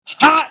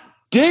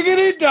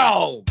Diggity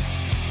dog!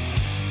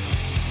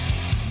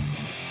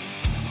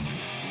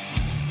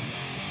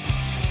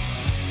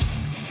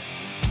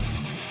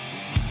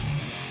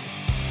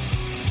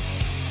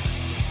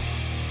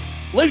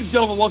 Ladies and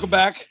gentlemen, welcome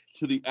back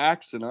to the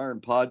Axe and Iron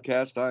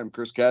Podcast. I am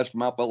Chris Cash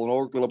from Mount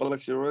Illinois,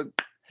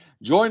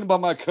 joined by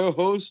my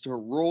co-host,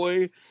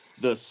 Roy,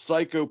 the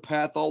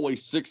psychopath,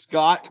 always six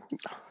Scott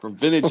from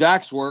Vintage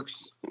Axe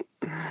Works.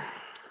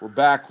 We're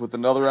back with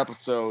another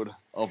episode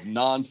of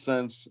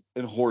nonsense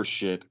and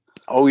horseshit.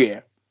 Oh, yeah.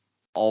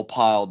 All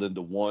piled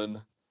into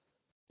one.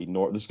 This is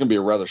going to be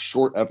a rather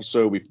short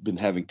episode. We've been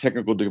having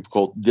technical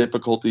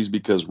difficulties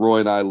because Roy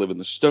and I live in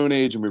the Stone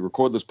Age and we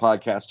record this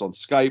podcast on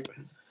Skype.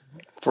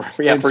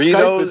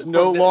 Skype is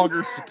no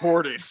longer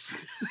supported.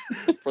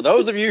 For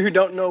those of you who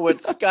don't know what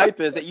Skype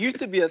is, it used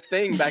to be a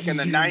thing back in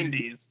the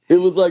 90s. It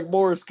was like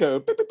Morse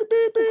code.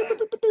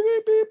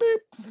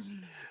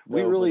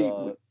 We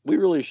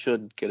really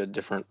should get a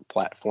different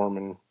platform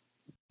and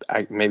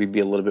maybe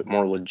be a little bit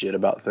more legit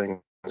about things.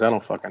 I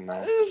don't fucking know.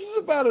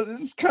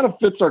 This kind of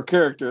fits our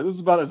character. This is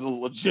about as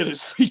legit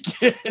as we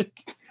get.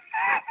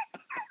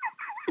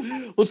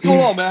 What's going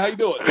on, man? How you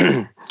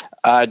doing?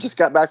 I just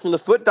got back from the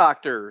foot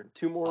doctor.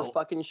 2 more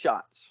fucking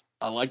shots.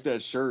 I like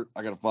that shirt.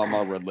 I gotta find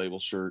my Red Label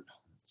shirt.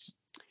 It's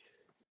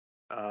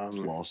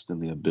lost in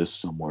the abyss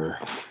somewhere.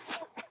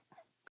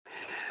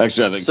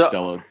 Actually, I think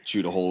Stella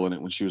chewed a hole in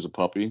it when she was a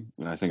puppy,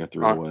 and I think I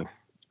threw it away.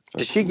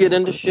 Did she get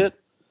into shit?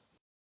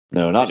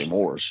 No, not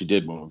anymore. She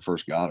did when we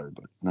first got her,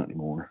 but not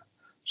anymore.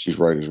 She's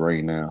right as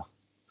rain now.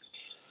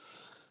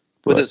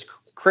 With as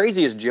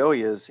crazy as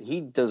Joey is,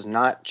 he does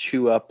not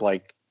chew up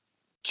like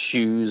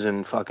chews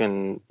and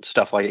fucking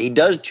stuff like that. He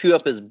does chew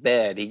up his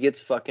bed. He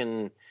gets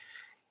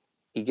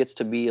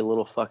to be a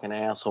little fucking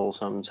asshole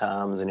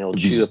sometimes, and he'll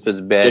chew up his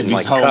bed and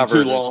like covers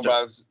too long.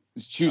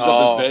 He chews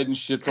up his bed and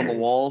shits on the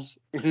walls.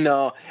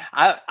 No,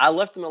 I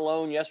left him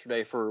alone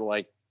yesterday for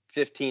like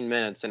 15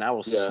 minutes, and I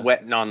was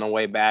sweating on the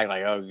way back,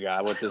 like, oh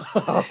god, what this?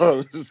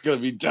 There's just gonna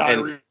be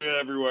diarrhea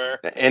everywhere.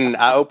 And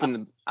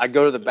I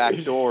go to the back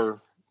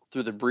door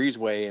through the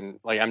breezeway, and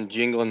like I'm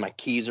jingling my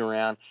keys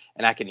around,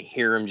 and I can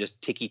hear him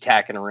just ticky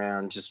tacking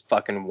around, just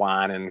fucking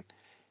whining.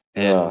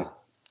 And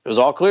it was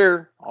all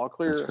clear.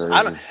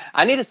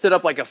 I need to set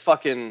up like a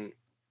fucking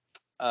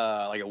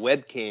like a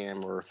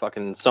webcam or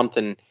fucking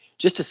something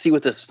just to see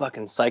what this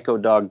fucking psycho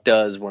dog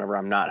does whenever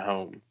I'm not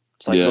home.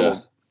 It's like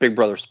little Big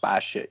Brother spy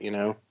shit, you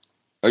know?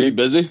 Are you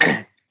busy?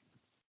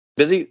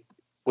 Busy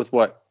with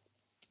what?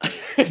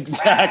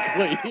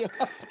 Exactly.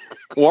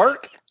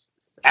 Work?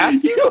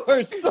 You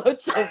are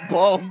such a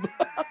bum.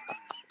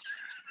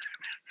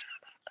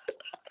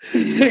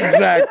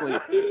 Exactly.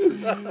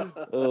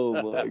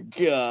 Oh my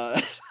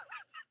god.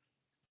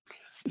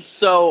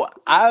 So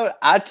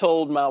I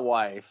told my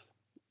wife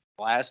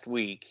last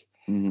week,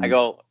 I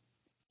go,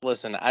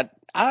 listen,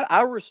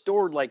 I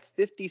restored like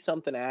 50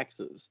 something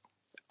axes.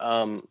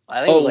 I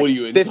think what are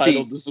you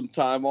entitled to some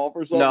time off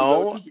or something?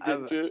 No,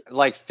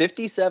 like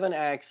 57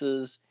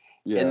 axes.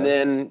 Yeah. And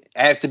then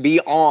I have to be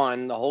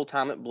on the whole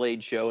time at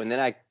Blade Show. And then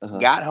I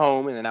got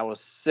home and then I was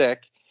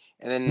sick.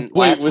 And then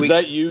was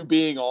that you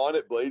being on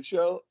at Blade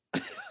Show?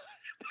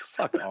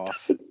 Fuck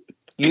off.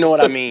 You know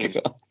what I mean.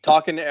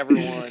 Talking to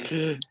everyone.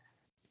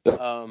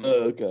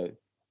 Okay.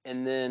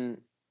 And then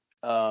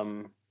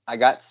I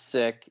got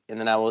sick, and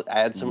then I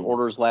had some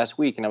orders last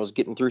week, and I was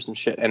getting through some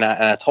shit. And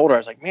I told her, I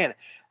was like, man,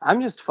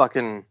 I'm just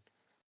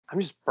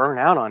burnt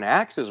out on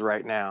axes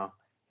right now.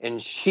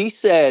 And she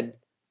said,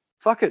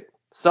 fuck it.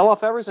 Sell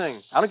off everything.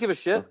 I don't give a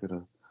shit.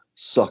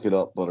 Suck it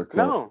up, Buttercup.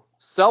 No,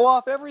 sell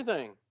off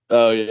everything.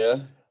 Oh, yeah?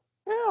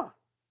 Yeah.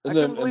 I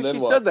couldn't believe she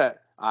said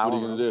that. What are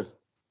you going to do?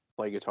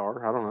 Play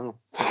guitar? I don't know.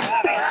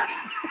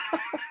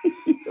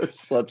 You're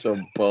such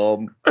a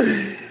bum.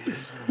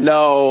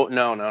 No.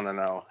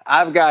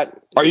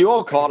 Are you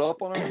all caught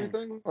up on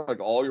everything?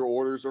 Like all your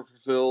orders are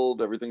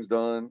fulfilled? Everything's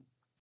done?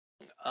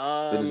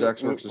 Vintage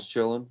Axe Works is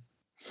chilling?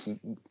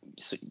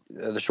 So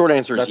the short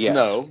answer is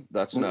yes.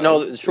 That's no.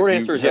 No, the short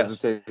answer is yes.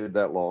 Hesitated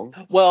that long?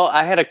 Well,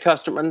 I had a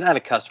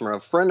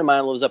friend of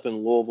mine lives up in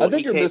Louisville. I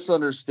think you're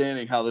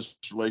misunderstanding how this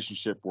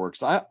relationship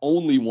works. I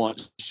only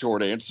want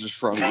short answers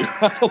from you.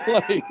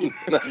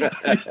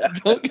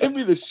 Don't give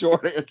me the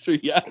short answer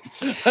yet.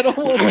 I don't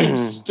want some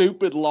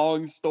stupid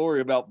long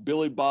story about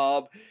Billy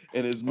Bob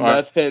and his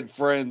meth head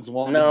friends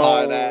wanting to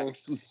buy an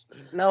axe.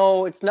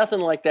 No, it's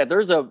nothing like that.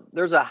 There's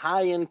a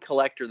high-end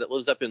collector that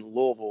lives up in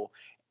Louisville.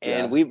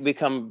 And we've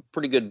become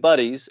pretty good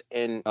buddies,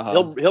 and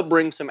he'll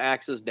bring some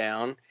axes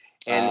down,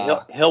 and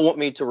he'll want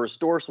me to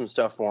restore some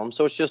stuff for him.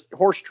 So it's just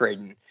horse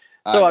trading.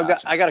 So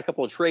I got a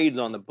couple of trades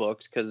on the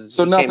books because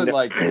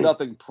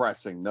nothing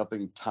pressing,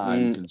 nothing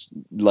time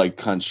like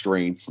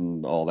constraints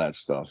and all that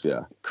stuff.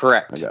 Yeah,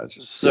 correct. I got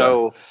you.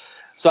 So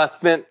I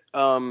spent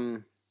a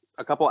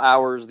couple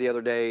hours the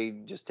other day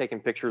just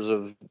taking pictures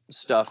of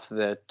stuff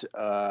that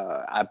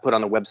I put on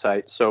the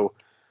website. So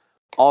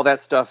all that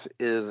stuff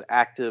is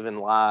active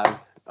and live.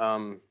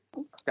 I've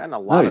gotten a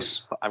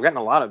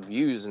lot of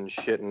views and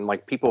shit, and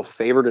like people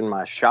favored in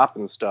my shop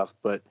and stuff,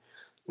 but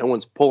no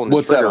one's pulling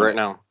the trigger right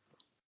now.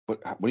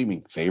 What do you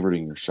mean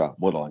favoriting your shop?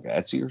 What, like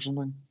Etsy or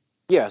something?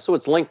 Yeah, so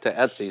it's linked to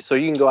Etsy. So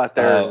you can go out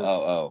there and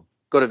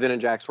go to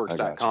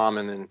vintageaxworks.com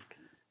and then,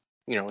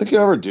 Think you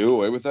ever do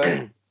away with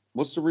that?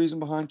 What's the reason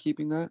behind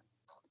keeping that?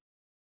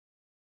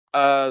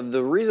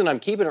 The reason I'm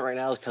keeping it right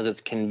now is because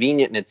it's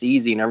convenient and it's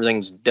easy and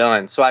everything's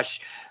done.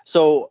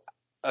 So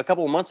a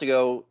couple of months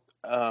ago,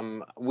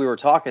 we were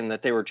talking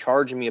that they were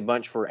charging me a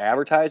bunch for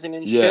advertising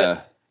and shit.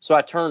 So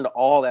I turned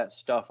all that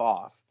stuff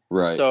off.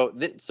 Right. So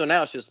so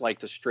now it's just like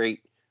the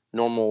straight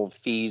normal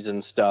fees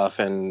and stuff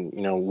and,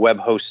 web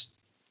host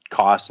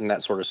costs and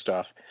that sort of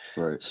stuff.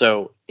 Right.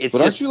 So it's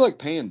But aren't you like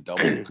paying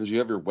double because you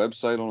have your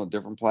website on a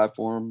different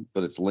platform,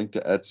 but it's linked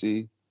to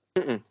Etsy?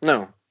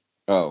 No.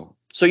 Oh.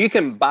 So you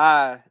can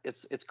buy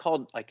it's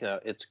called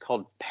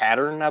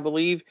Pattern, I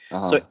believe.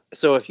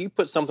 So if you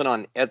put something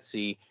on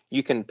Etsy,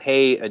 you can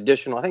pay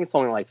additional. I think it's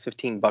only like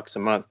 $15 a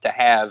month to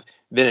have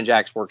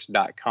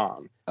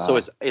vintageaxworks.com.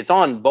 So it's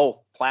on both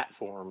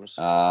platforms.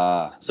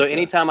 So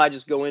anytime I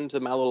just go into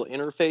my little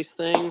interface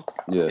thing,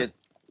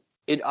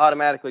 it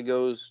automatically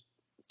goes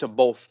to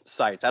both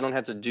sites. I don't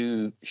have to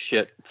do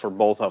shit for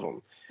both of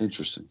them.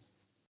 Interesting.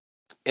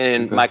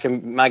 And my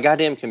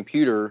goddamn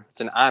computer,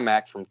 it's an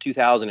iMac from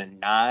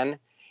 2009,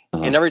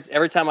 and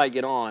every time I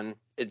get on,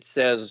 it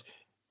says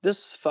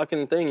this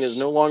fucking thing is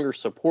no longer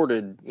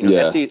supported.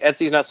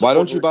 Etsy's not supported. Why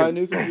don't you buy a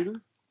new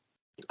computer?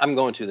 I'm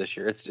going to this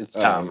year. It's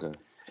time.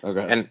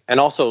 Okay. And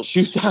also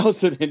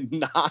 2009.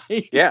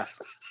 Yeah.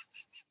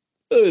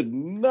 Good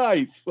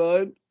night,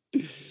 son.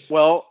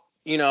 Well,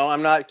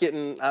 I'm not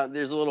getting.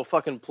 There's a little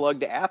fucking plug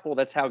to Apple.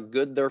 That's how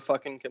good their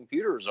fucking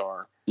computers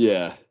are.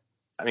 Yeah.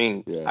 I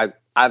mean,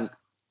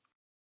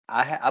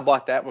 I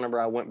bought that whenever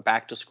I went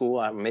back to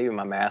school, maybe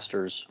my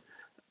master's,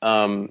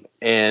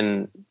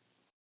 and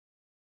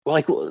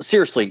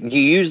seriously,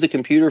 you use the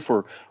computer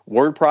for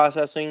word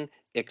processing,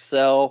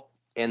 Excel,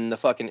 and the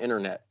fucking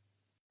internet.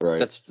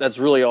 Right. That's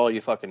really all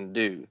you fucking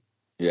do.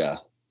 Yeah.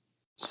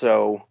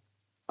 So,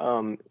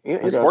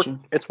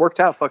 it's worked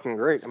out fucking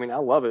great. I mean, I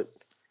love it.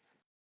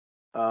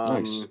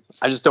 Nice.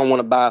 I just don't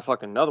want to buy a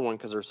fucking another one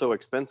because they're so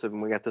expensive,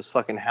 and we got this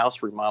fucking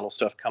house remodel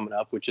stuff coming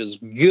up, which is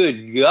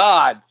good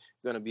God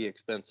going to be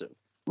expensive.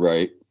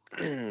 Right.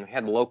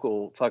 Had a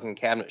local fucking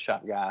cabinet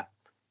shop guy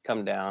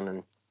come down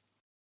and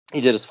he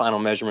did his final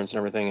measurements and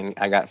everything, and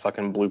I got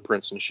fucking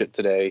blueprints and shit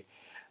today.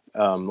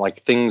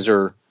 Things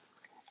are,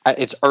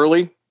 it's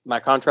early.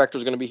 My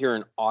contractor's going to be here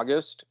in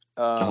August,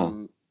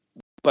 but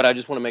I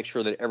just want to make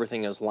sure that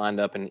everything is lined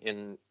up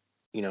and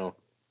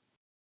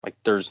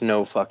there's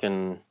no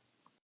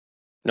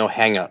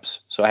hang-ups.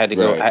 So I had to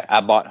go.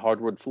 I bought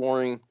hardwood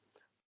flooring,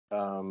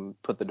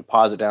 put the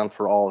deposit down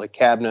for all the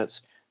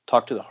cabinets,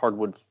 talked to the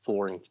hardwood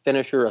flooring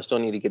finisher. I still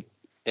need to get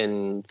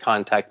in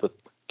contact with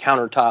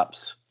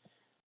countertops.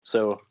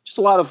 So just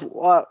a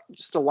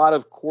lot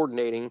of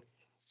coordinating,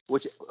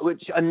 which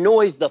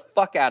annoys the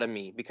fuck out of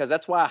me because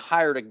that's why I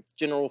hired a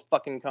general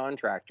fucking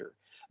contractor.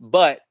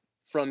 But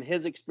from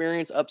his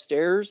experience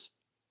upstairs,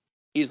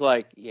 he's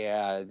like,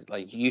 yeah,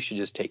 you should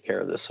just take care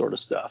of this sort of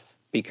stuff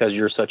because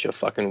you're such a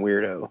fucking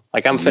weirdo.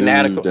 I'm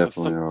fanatical.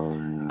 Definitely are.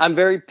 Yeah. I'm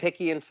very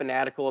picky and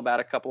fanatical about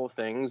a couple of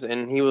things.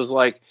 And he was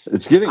like,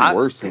 it's getting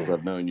worse since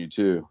I've known you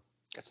too.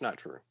 That's not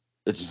true.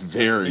 It's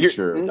very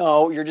true.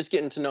 No, you're just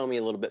getting to know me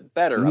a little bit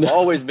better. I've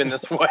always been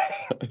this way.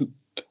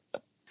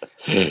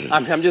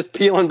 I'm just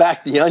peeling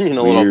back the onion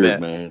a little bit.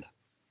 Man.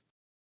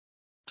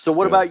 So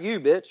what about you,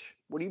 bitch?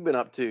 What have you been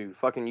up to?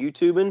 Fucking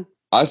YouTubing?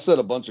 I set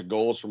a bunch of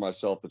goals for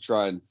myself to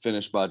try and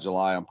finish by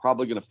July. I'm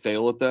probably going to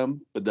fail at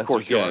them, but that's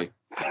okay.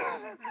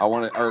 I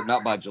want to, or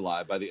not by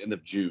July, by the end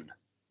of June.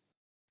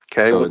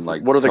 Okay. So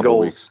what are the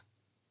goals? Weeks.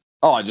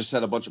 Oh, I just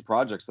had a bunch of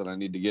projects that I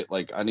need to get.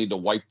 I need to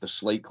wipe the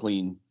slate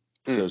clean,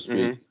 so to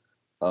speak.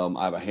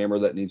 I have a hammer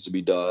that needs to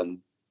be done.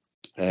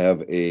 I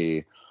have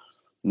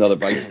another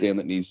vice stand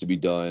that needs to be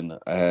done.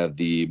 I have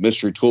the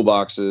mystery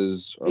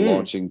toolboxes are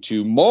launching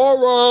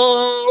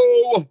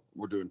tomorrow.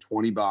 We're doing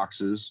 20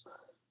 boxes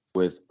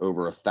with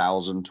over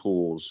 1,000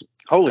 tools.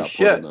 Holy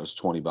shit! In those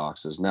 20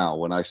 boxes. Now,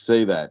 when I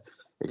say that,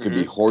 it could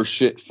be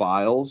horseshit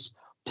files,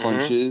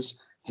 punches,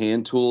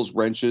 hand tools,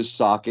 wrenches,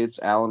 sockets,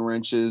 Allen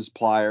wrenches,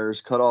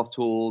 pliers, cutoff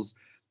tools.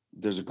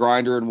 There's a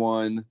grinder in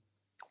one.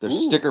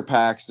 There's sticker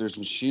packs. There's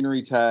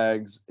machinery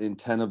tags in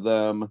 10 of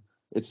them.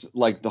 It's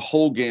like the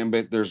whole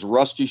gambit. There's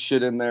rusty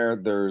shit in there.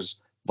 There's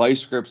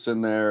vice grips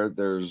in there.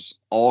 There's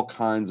all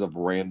kinds of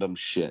random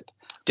shit.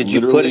 Did you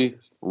put it?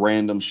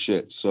 Random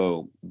shit.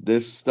 So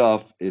this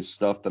stuff is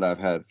stuff that I've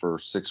had for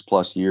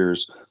 6+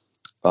 years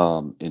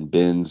in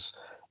bins,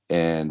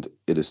 and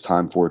it is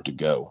time for it to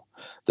go.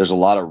 There's a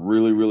lot of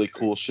really, really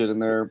cool shit in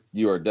there.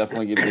 You are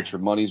definitely going to get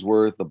your money's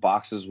worth. The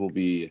boxes will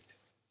be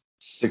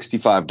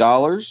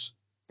 $65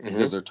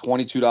 because they're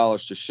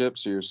 $22 to ship.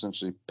 So you're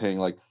essentially paying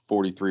like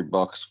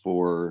 $43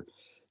 for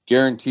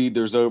guaranteed.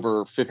 There's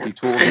over 50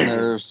 tools in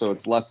there. So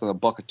it's less than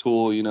 $1 a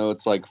tool.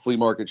 It's like flea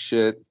market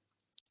shit.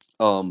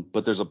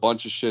 But there's a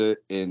bunch of shit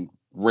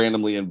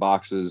randomly in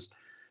boxes.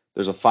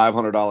 There's a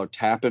 $500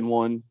 tap-in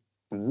one.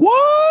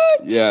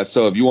 What? Yeah,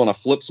 so if you want to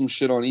flip some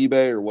shit on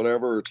eBay or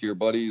whatever, or to your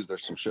buddies,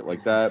 there's some shit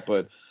like that.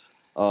 But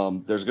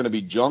There's going to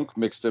be junk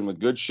mixed in with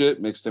good shit,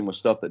 mixed in with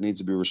stuff that needs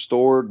to be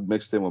restored,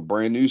 mixed in with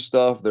brand new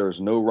stuff.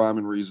 There's no rhyme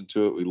and reason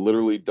to it. We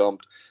literally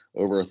dumped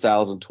over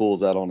 1,000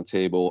 tools out on a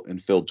table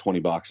and filled 20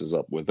 boxes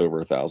up with over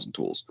 1,000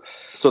 tools.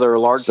 So they're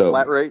large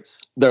flat rates?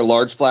 They're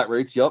large flat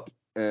rates, yep.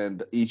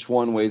 And each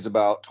one weighs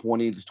about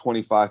 20 to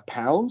 25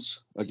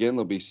 pounds. Again,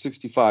 they'll be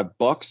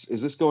 $65.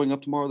 Is this going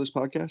up tomorrow, this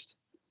podcast?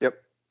 Yep.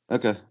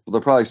 Okay. Well,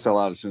 they'll probably sell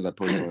out as soon as I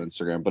post it on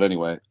Instagram. But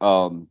anyway,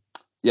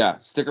 yeah,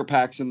 sticker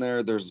packs in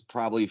there. There's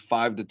probably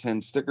 5 to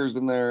 10 stickers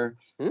in there.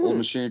 Old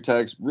machinery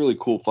tags. Really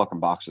cool fucking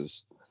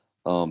boxes.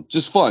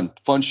 Just fun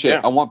shit.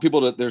 Yeah. I want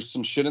people to. There's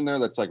some shit in there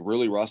that's like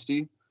really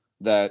rusty.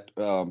 That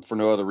for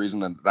no other reason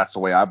than that's the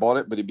way I bought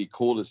it. But it'd be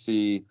cool to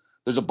see.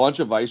 There's a bunch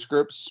of vice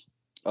grips.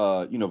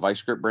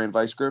 Vice grip brand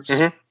vice grips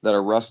that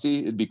are rusty.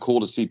 It'd be cool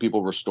to see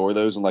people restore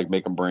those and like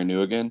make them brand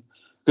new again.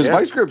 Because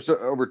vice grips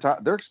over time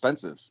they're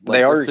expensive. Like,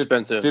 they are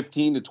expensive.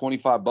 $15 to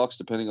 $25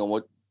 depending on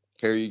what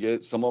care you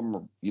get. Some of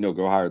them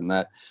go higher than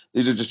that.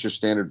 These are just your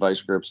standard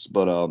vice grips,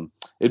 but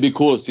it'd be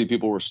cool to see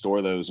people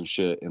restore those and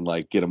shit and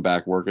like get them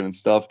back working and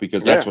stuff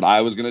because that's what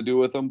I was gonna do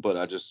with them, but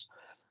I just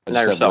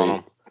now you're selling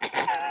them.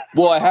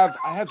 Well, I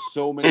have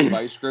so many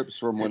vice grips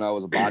from when I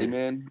was a body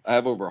man. I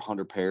have over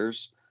 100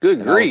 pairs.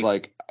 Good grief. I was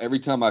like, every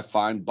time I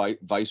find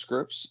vice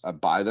grips, I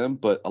buy them.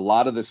 But a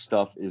lot of this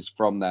stuff is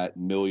from that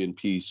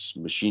 1,000,000-piece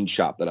machine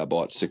shop that I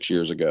bought 6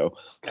 years ago.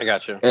 I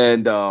got you.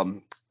 And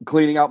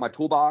cleaning out my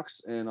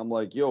toolbox, and I'm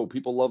like, yo,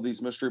 people love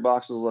these mystery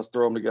boxes. Let's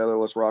throw them together.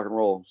 Let's rock and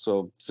roll.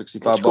 So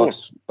 $65. Cool.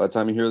 By the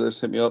time you hear this,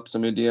 hit me up,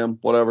 send me a DM,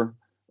 whatever.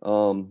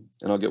 And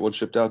I'll get one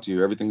shipped out to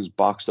you. Everything's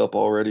boxed up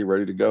already,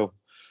 ready to go.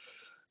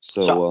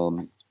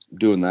 So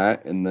doing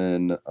that, and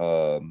then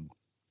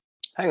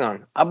hang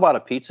on. I bought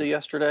a pizza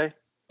yesterday.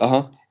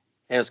 Uh-huh.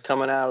 And it's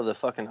coming out of the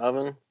fucking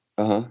oven.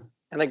 Uh-huh.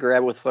 And they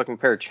grab it with a fucking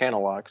pair of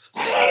channel locks.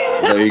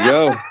 There you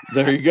go.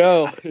 There you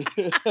go.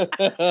 That's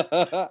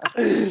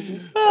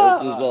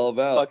what it's all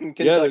about. Fucking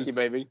Kentucky,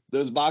 baby.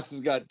 Those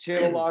boxes got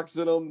channel locks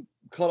in them,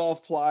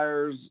 cut-off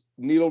pliers,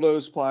 needle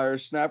nose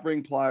pliers, snap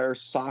ring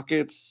pliers,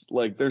 sockets.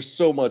 Like, there's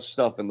so much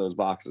stuff in those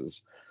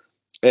boxes.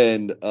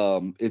 And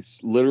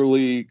it's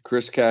literally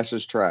Chris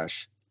Cash's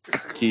trash.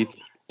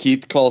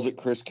 Keith calls it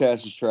Chris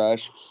Cash's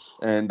trash.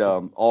 And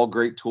all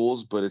great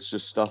tools, but it's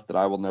just stuff that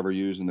I will never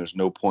use. And there's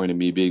no point in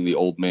me being the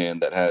old man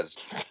that has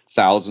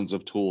thousands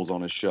of tools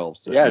on his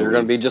shelves. Yeah, you're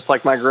going to be just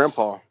like my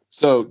grandpa.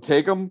 So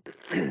take them,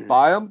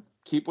 buy them,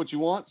 keep what you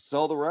want,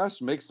 sell the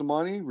rest, make some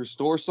money,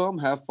 restore some,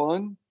 have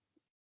fun.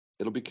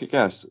 It'll be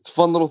kick-ass. It's a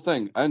fun little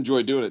thing. I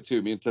enjoy doing it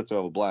too. Me and Tetsuo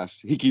have a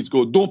blast. He keeps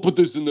going, don't put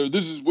this in there.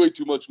 This is way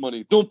too much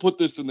money. Don't put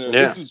this in there.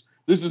 Yeah.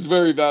 This is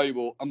very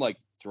valuable. I'm like,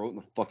 throw it in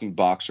the fucking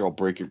box or I'll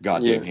break your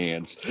goddamn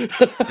hands.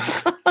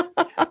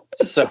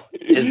 So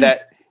is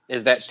that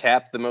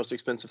tap the most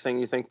expensive thing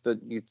you think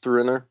that you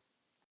threw in there?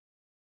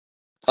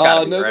 It's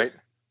gotta be, right?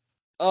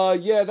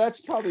 Yeah, that's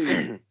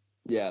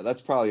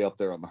probably up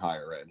there on the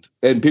higher end.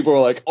 And people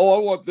are like, "Oh,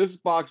 I want this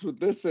box with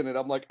this in it."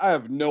 I'm like, I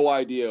have no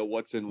idea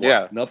what's in what.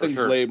 Yeah,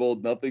 nothing's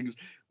labeled. Nothing's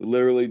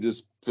literally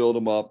just filled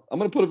them up. I'm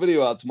gonna put a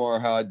video out tomorrow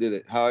how I did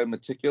it. How I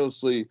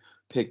meticulously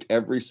picked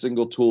every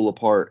single tool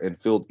apart and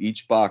filled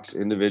each box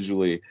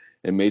individually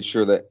and made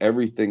sure that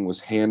everything was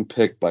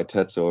hand-picked by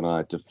Tetsuo and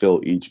I to fill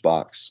each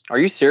box. Are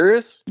you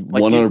serious?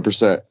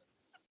 100%.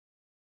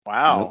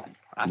 Wow.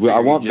 I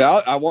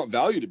want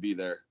value to be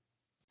there.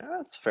 Yeah,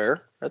 that's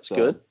fair. That's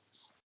good.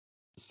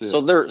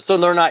 So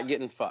they're not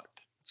getting fucked.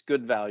 It's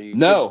good value.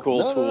 No, good,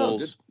 cool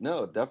tools.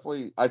 No,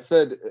 definitely. I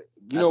said,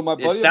 my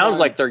buddy. It sounds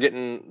like they're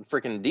getting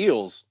freaking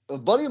deals. A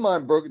buddy of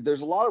mine broke.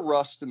 There's a lot of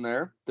rust in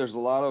there. There's a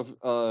lot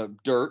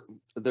of dirt.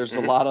 There's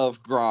a lot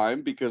of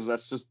grime because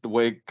that's just the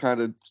way kind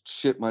of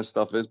shit my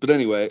stuff is. But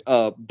anyway,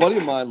 buddy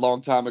of mine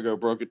long time ago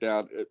broke it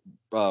down.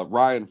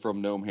 Ryan from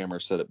Gnome Hammer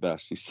said it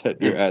best. He said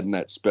you're adding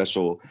that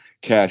special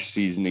cash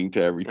seasoning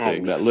to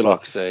everything. That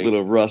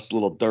little rust,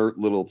 little dirt,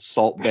 little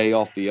salt bay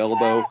off the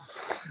elbow.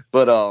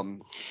 But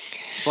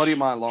buddy of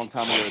mine a long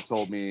time ago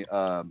told me,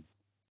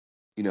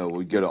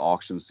 we'd go to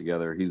auctions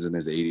together. He's in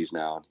his 80s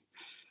now.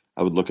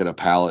 I would look at a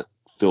pallet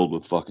filled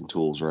with fucking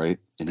tools, right?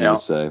 And he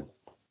would say,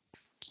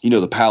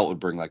 the pallet would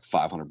bring like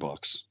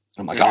 $500.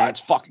 I'm like, oh,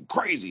 it's fucking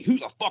crazy. Who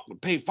the fuck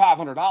would pay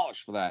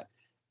 $500 for that?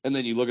 And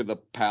then you look at the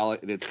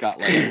pallet and it's got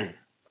like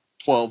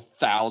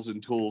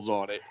 12,000 tools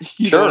on it.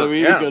 You know what I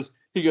mean? Yeah.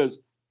 He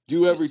goes,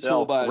 do every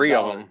tool by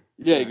 $1.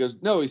 Yeah, he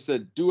goes, no, he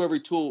said, do every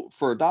tool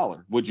for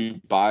 $1. Would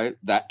you buy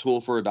that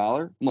tool for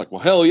 $1? I'm like,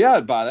 well, hell yeah,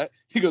 I'd buy that.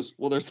 He goes,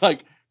 well, there's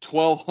like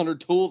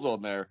 1,200 tools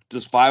on there.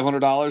 Does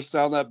 $500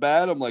 sound that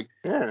bad? I'm like,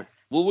 yeah.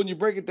 Well, when you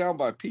break it down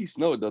by piece,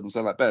 no, it doesn't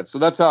sound that bad. So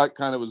that's how it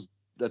kind of was.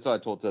 That's how I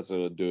told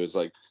Tetsuo to do it. It's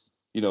like,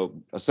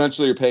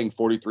 essentially you're paying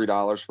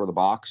 $43 for the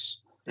box.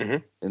 Mm-hmm.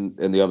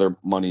 And the other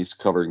money's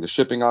covering the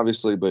shipping,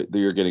 obviously, but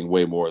you're getting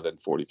way more than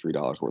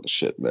 $43 worth of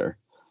shit in there.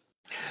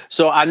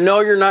 So I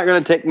know you're not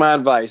going to take my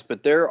advice,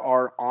 but there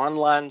are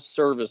online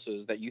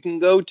services that you can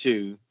go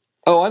to.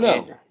 Oh, I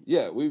know.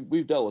 Yeah,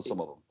 we've dealt with some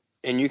of them.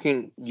 And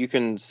you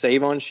can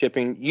save on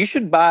shipping. You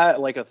should buy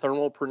like a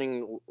thermal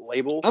printing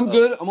label. I'm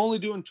good. I'm only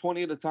doing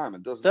 20 at a time.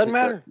 It doesn't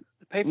matter.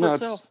 Pay for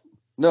itself.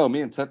 No,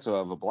 me and Tetsuo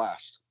have a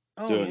blast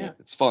doing it.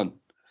 It's fun.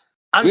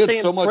 I'm we had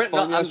saying so much print,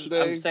 fun no,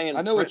 yesterday. I'm saying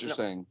I know what print, you're no.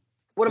 saying.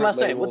 What am I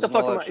saying? What the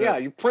fuck am I? Shit. Yeah,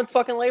 you print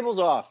fucking labels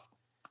off.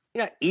 You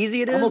know how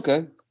easy it is? I'm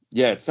okay.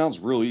 Yeah, it sounds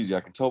real easy.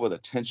 I can tell by the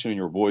tension in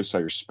your voice how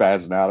you're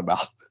spazzing out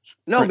about.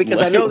 No,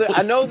 because I know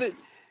that.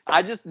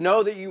 I just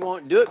know that you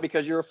won't do it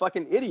because you're a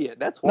fucking idiot.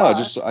 That's why.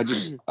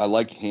 No, I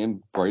like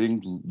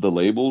handwriting the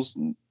labels.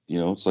 And, you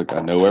know, it's like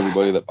I know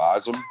everybody that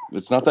buys them.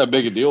 It's not that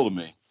big a deal to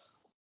me.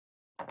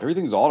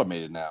 Everything's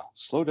automated now.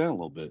 Slow down a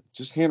little bit.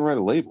 Just handwrite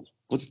a label.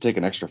 What's it take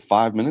an extra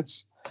 5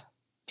 minutes?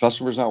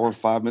 Customer's not worth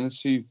 5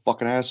 minutes to you,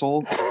 fucking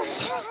asshole.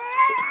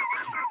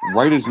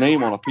 Write his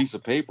name on a piece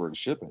of paper and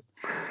ship it.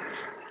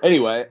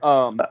 Anyway,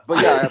 but yeah,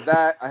 I have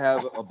that. I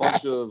have a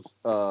bunch of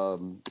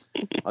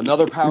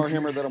another power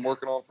hammer that I'm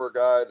working on for a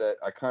guy that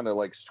I kind of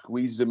like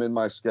squeezed him in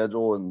my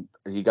schedule, and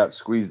he got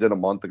squeezed in a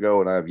month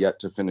ago, and I have yet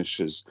to finish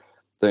his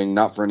thing,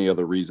 not for any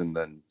other reason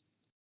than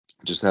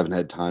just haven't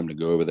had time to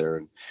go over there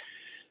and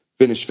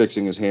finish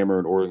fixing his hammer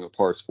and ordering the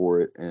parts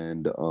for it.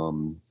 And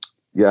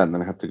yeah, and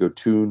then I have to go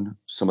tune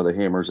some of the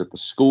hammers at the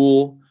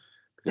school.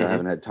 I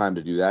haven't had time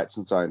to do that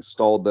since I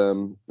installed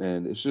them,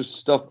 and it's just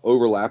stuff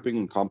overlapping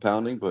and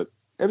compounding, but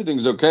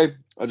everything's okay.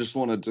 I just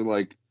wanted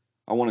to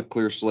I want a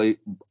clear slate.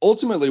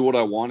 Ultimately, what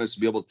I want is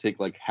to be able to take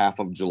like half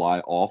of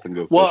July off and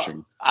go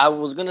fishing. I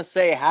was going to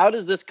say, how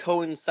does this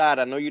coincide?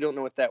 I know you don't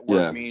know what that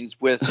word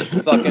means with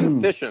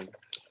fucking fishing.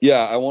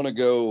 Yeah, I want to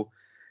go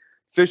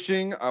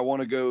fishing. I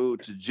want to go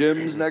to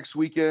gyms next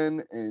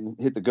weekend and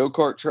hit the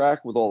go-kart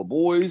track with all the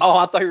boys. Oh,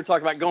 I thought you were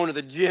talking about going to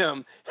the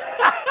gym.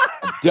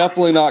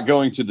 Definitely not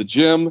going to the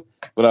gym,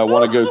 but I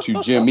want to go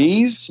to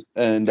Jimmy's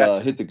and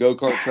hit the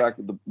go-kart track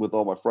with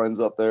all my friends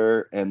up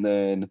there. And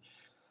then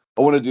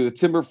I want to do the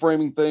timber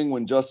framing thing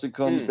when Justin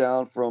comes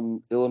down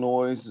from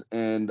Illinois.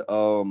 And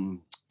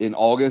in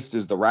August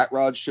is the Rat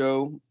Rod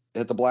show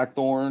at the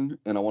Blackthorn,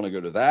 and I want to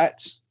go to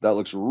that. That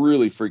looks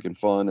really freaking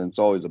fun, and it's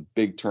always a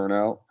big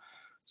turnout.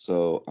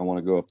 So I want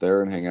to go up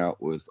there and hang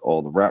out with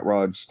all the Rat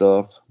Rod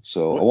stuff.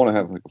 So I want to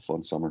have like a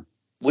fun summer.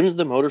 When's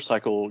the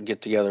motorcycle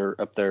get together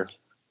up there?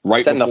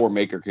 Right before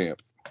Maker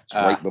Camp. It's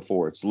right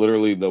before. It's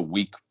literally the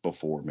week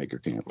before Maker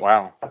Camp.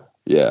 Wow.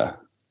 Yeah.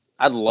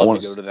 I'd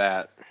love to go to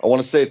that. I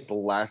want to say it's the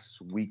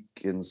last week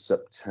in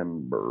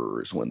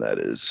September is when that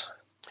is.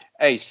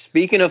 Hey,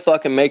 speaking of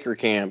fucking Maker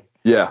Camp.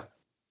 Yeah.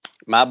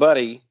 My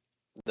buddy,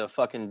 the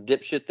fucking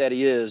dipshit that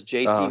he is,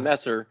 JC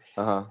Messer,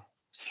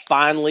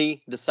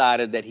 finally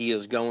decided that he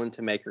is going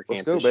to Maker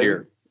Camp this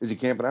year. Is he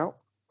camping out?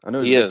 I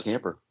know he's a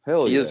camper.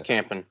 Hell yeah. He is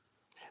camping.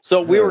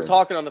 So we were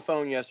talking on the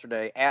phone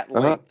yesterday at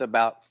length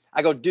about,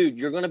 I go, dude,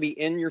 you're going to be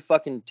in your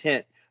fucking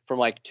tent from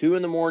like 2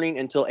 a.m.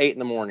 until 8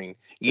 a.m.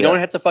 You don't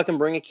have to fucking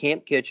bring a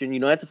camp kitchen. You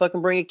don't have to fucking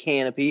bring a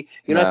canopy.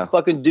 You don't have to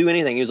fucking do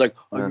anything. He was like,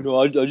 I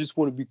just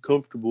want to be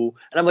comfortable.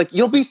 And I'm like,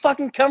 you'll be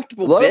fucking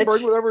comfortable, bitch. Let him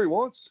bring whatever he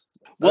wants.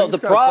 Well, the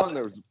problem,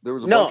 there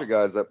was a bunch of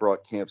guys that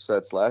brought camp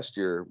sets last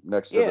year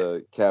next to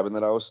the cabin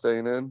that I was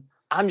staying in.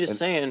 I'm just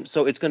saying,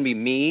 so it's going to be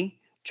me,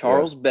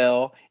 Charles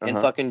Bell, and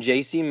fucking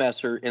JC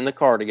Messer in the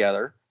car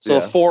together. So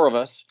the 4 of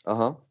us.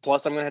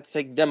 Plus, I'm going to have to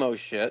take demo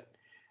shit.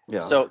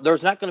 Yeah. So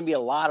there's not going to be a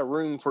lot of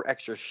room for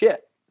extra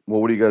shit.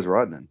 Well, what are you guys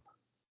riding in?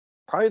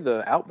 Probably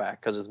the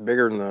Outback because it's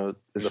bigger than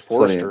the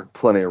Forester.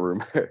 Plenty of room.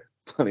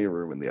 Plenty of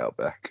room in the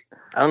Outback.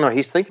 I don't know.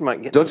 He's thinking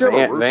about getting. Don't you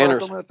have a roof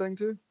rack on that thing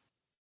too?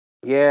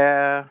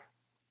 Yeah.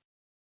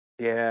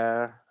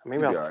 Yeah.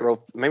 Maybe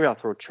I'll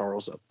throw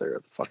Charles up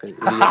there. The fucking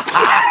idiot.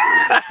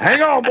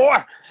 Hang on, boy.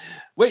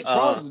 Wait,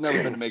 Charles has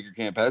never been to Maker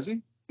Camp, has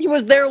he? He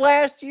was there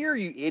last year,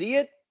 you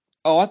idiot.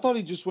 Oh, I thought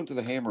he just went to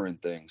the Hammer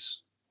and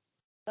things.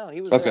 No,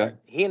 he was there.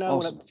 He and I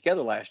went up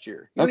together last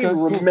year. You don't even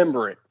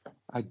remember it.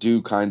 I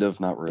do, kind of,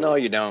 not really. No,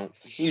 you don't.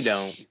 You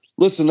don't.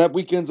 Listen, that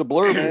weekend's a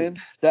blur, man.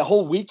 That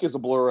whole week is a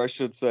blur, I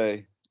should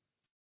say.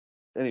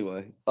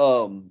 Anyway,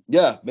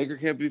 yeah, Maker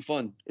Camp be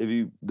fun.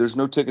 There's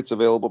no tickets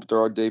available, but there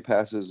are day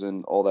passes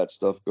and all that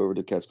stuff. Go over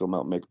to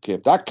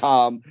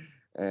CatskillMountainMakerCamp.com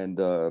and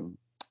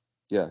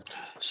yeah.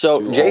 So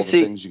do JC, all the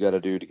things you got to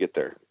do to get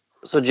there.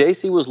 So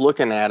JC was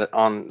looking at it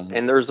on,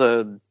 and there's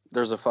a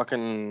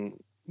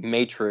fucking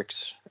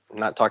matrix. I'm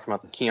not talking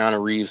about the Keanu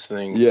Reeves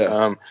thing.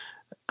 Yeah.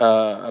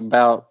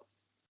 About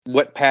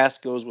what pass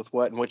goes with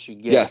what and what you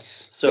get.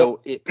 Yes.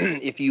 So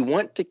if you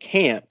want to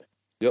camp.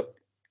 Yep.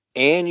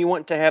 And you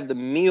want to have the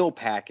meal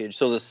package.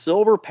 So the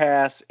silver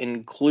pass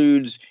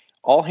includes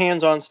all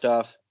hands on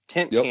stuff,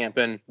 tent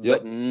camping,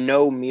 but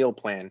no meal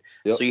plan.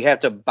 Yep. So you have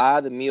to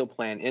buy the meal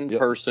plan in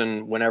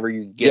person whenever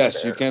you get there.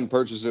 Yes, you can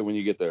purchase it when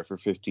you get there for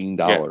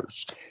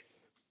 $15.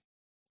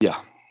 Yeah.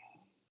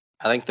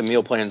 I think the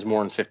meal plan is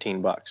more than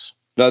 $15.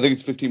 No, I think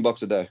it's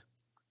 $15 a day.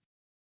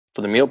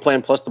 For the meal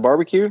plan plus the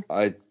barbecue?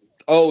 I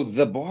know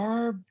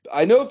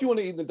if you want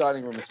to eat in the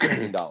dining room, it's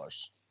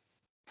 $15.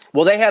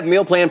 Well, they have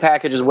meal plan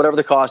packages, whatever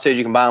the cost is,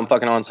 you can buy them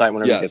fucking on site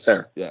whenever you get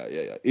there.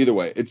 Yeah. Either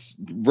way, it's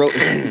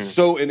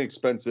so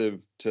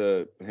inexpensive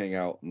to hang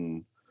out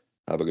and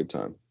have a good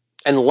time.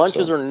 And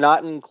lunches are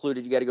not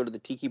included. You got to go to the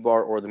tiki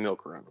bar or the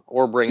milk room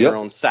or bring your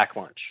own sack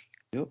lunch.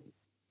 Yep.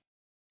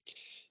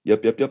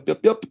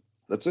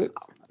 That's it.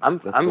 I'm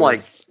That's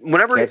like,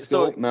 whenever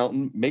Catskill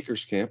Mountain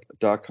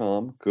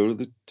Makerscamp.com. Go to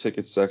the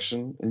ticket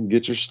section and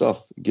get your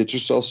stuff. Get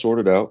yourself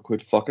sorted out.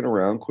 Quit fucking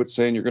around. Quit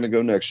saying you're going to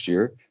go next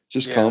year.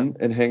 Just come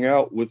and hang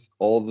out with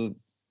all the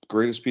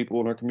greatest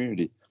people in our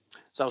community.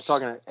 So I was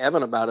talking to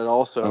Evan about it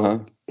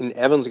also, and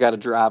Evan's got to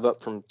drive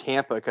up from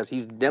Tampa because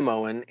he's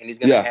demoing, and he's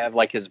going to have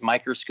like his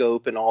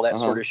microscope and all that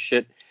sort of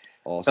shit.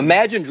 Awesome.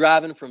 Imagine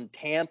driving from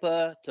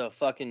Tampa to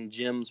fucking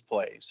Jim's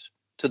place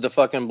to the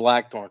fucking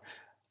Blackthorn.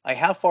 Like,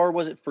 how far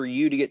was it for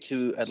you to get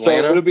to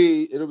Atlanta? So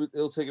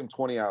it'll take him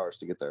 20 hours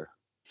to get there.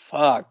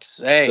 Fuck's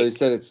sake. So he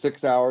said it's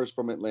 6 hours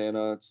from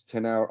Atlanta. It's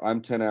 10 hours.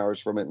 I'm 10 hours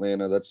from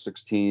Atlanta. That's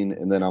 16,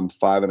 and then I'm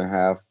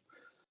 5.5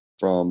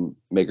 from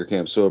Maker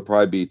Camp. So it'd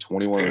probably be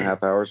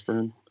 21.5 hours for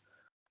him.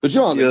 But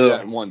you're not gonna do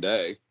that in one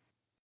day.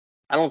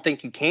 I don't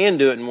think you can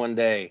do it in one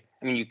day.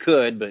 I mean, you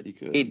could, but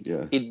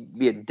he'd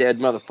be a dead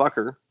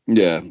motherfucker.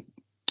 Yeah.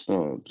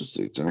 Oh, just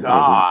example.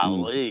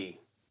 Golly.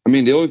 I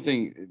mean, the only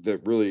thing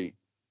that really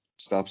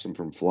stops him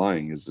from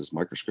flying is this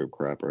microscope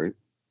crap, right?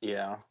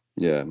 Yeah.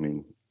 Yeah, I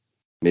mean,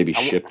 maybe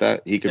ship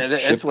that. He could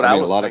ship. That's what I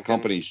was a lot thinking. of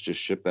companies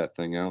just ship that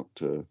thing out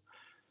to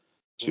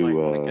You might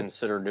want to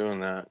consider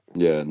doing that.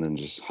 Yeah, and then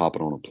just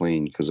hopping on a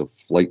plane, because a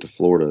flight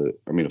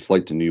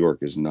to New York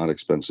is not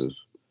expensive.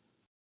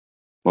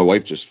 My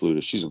wife just flew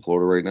she's in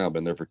Florida right now.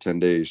 Been there for 10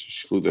 days.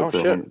 She flew there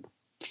for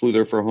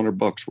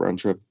 $100 round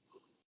trip.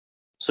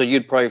 So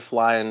you'd probably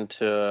fly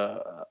into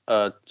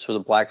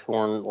the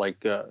Blackthorn,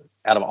 like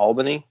out of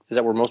Albany? Is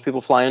that where most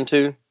people fly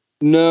into?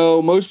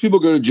 No, most people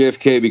go to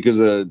JFK because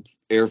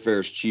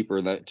airfare is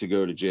cheaper to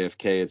go to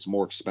JFK. It's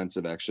more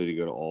expensive actually to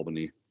go to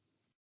Albany.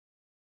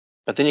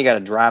 But then you got to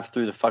drive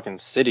through the fucking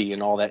city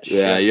and all that shit.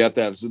 Yeah, you have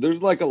to have. So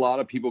there's like a lot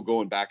of people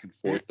going back and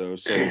forth though.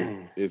 So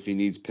if he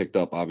needs picked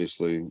up,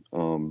 obviously,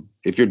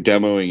 if you're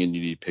demoing and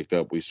you need picked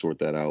up, we sort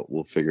that out.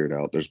 We'll figure it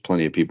out. There's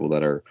plenty of people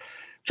that are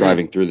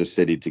driving through the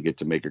city to get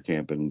to Maker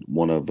Camp, and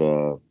one of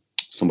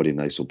somebody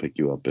nice will pick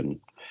you up and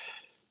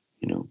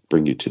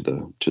bring you to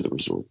the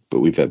resort.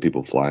 But we've had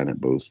people flying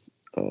at both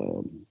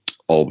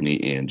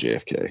Albany and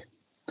JFK.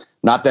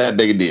 Not that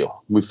big a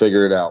deal. We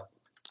figure it out.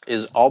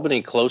 Is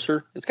Albany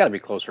closer? It's got to be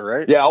closer,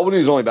 right? Yeah, Albany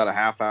is only about a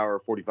half hour,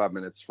 45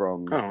 minutes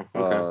from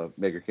okay.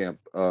 Maker Camp.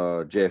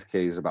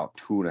 JFK is about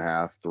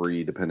 2.5,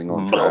 3, depending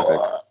on traffic.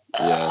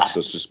 Yeah,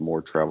 so it's just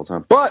more travel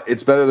time. But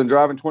it's better than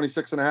driving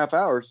 26.5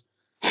 hours.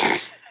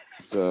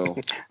 So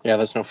yeah,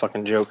 that's no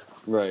fucking joke.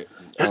 Right.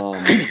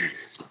 But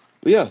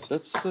yeah,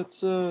 that's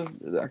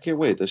I can't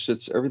wait.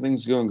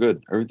 Everything's going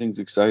good. Everything's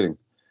exciting.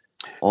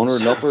 Onward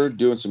and upward,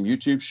 doing some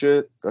YouTube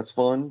shit. That's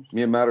fun.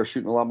 Me and Matt are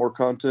shooting a lot more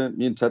content.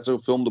 Me and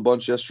Tetsuo filmed a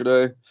bunch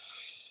yesterday.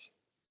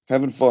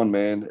 Having fun,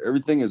 man.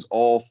 Everything is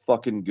all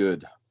fucking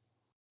good.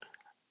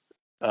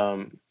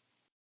 Well,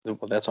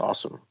 that's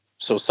awesome.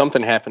 So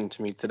something happened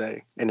to me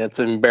today, and it's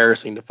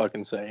embarrassing to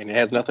fucking say, and it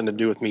has nothing to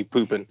do with me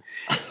pooping.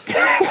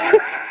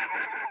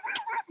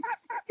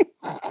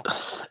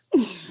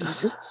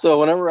 So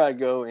whenever I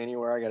go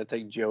anywhere, I got to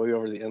take Joey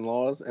over to the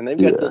in-laws, and they've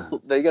got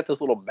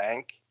this little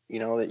bank,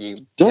 that you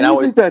don't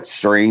you think that's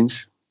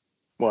strange?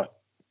 What?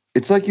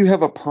 It's like you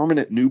have a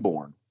permanent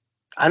newborn.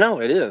 I know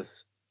it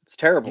is. It's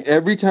terrible.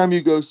 Every time you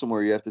go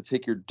somewhere, you have to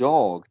take your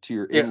dog to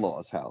your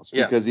in-laws' house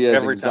because he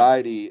has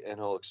anxiety and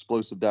he'll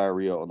explosive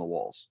diarrhea on the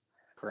walls.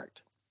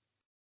 Correct.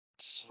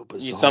 It's so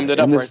bizarre. You summed it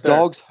up. And this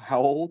dog's how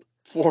old?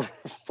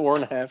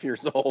 4.5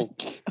 years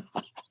old.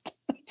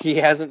 He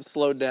hasn't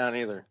slowed down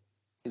either.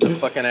 He's a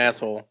fucking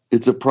asshole.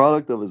 It's a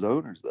product of his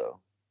owners, though.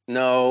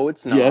 No,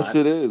 it's not. Yes,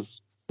 it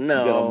is.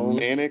 No. You got a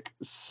manic,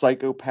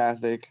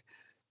 psychopathic,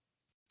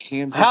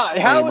 Kansas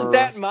how is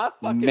that my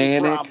fucking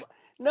manic problem?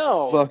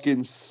 No.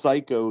 Fucking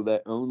psycho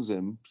that owns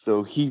him.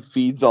 So he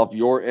feeds off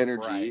your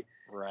energy.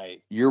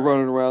 Right. You're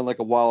running around like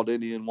a wild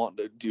Indian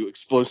wanting to do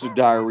explosive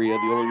diarrhea.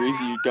 The only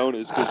reason you don't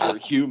is because we're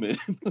human.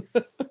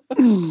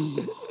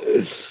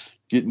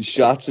 Getting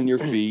shots in your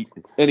feet.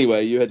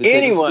 Anyway, you had to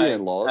take him to the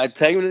in-laws. I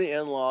take him to the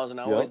in-laws, and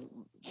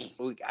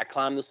I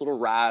climb this little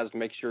rise to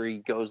make sure he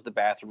goes to the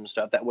bathroom and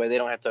stuff. That way they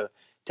don't have to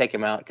take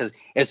him out, because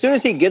as soon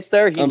as he gets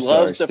there, he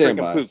loves to freaking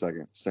poop. Stand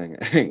by a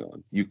second. Hang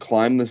on. You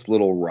climb this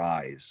little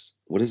rise.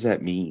 What does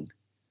that mean?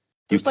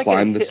 You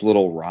climb this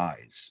little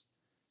rise.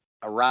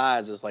 A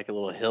rise is like a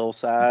little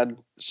hillside.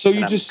 So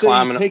you just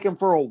say you take him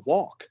for a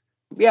walk.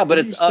 Yeah, but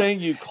it's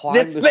saying you climb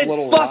this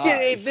little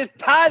rise. This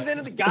ties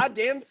into the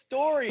goddamn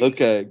story.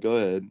 Okay, go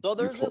ahead.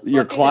 So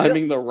you're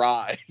climbing the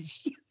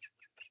rise.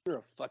 You're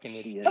a fucking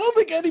idiot. I don't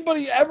think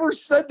anybody ever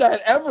said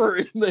that ever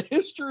in the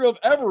history of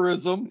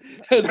everism.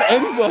 Has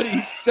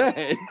anybody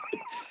said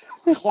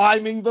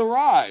climbing the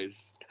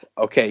rise?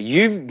 Okay,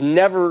 you've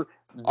never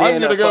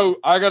been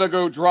I gotta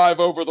go drive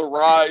over the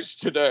rise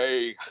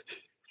today.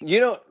 You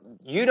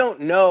don't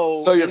know.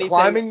 So you're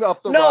climbing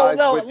up the rise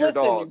with your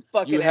dog.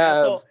 You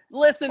have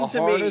a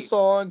harness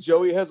on.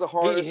 Joey has a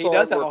harness on.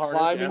 Does have We're a harness,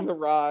 climbing the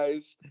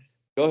rise.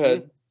 Go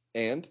ahead.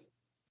 And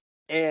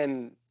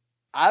and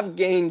I've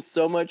gained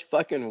so much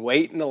fucking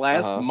weight in the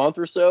last month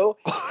or so,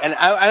 and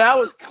I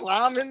was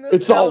climbing this.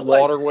 It's all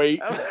water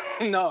weight.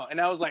 No, and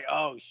I was like,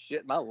 oh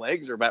shit, my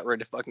legs are about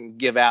ready to fucking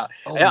give out.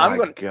 Oh and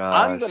my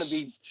I'm gonna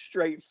be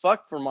straight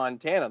fucked for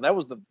Montana. That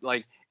was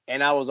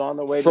and I was on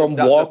the way from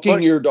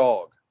walking your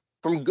dog.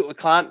 From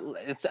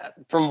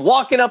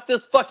walking up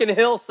this fucking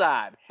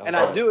hillside, and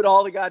I do it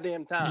all the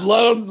goddamn time.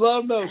 Let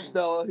him know,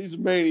 Stella. He's a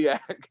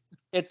maniac.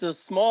 It's a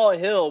small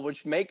hill,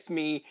 which makes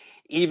me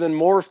even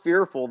more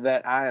fearful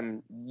that I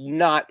am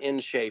not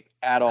in shape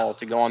at all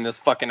to go on this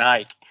fucking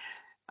hike.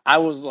 I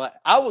was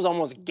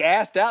almost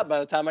gassed out by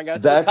the time I got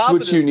to the top. That's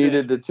what you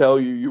needed to tell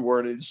you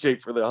weren't in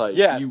shape for the hike.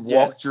 Yes, you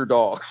walked your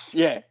dog.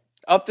 Yeah,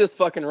 up this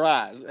fucking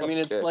rise. I mean,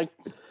 it's like.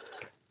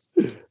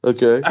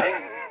 Okay.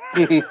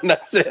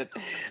 That's it.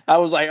 I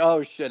was like,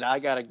 oh shit, I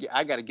gotta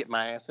get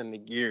my ass into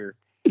gear.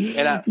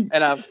 I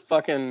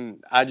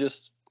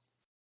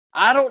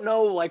don't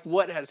know like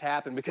what has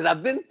happened because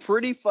I've been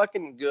pretty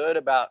fucking good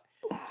about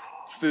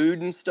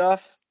food and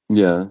stuff.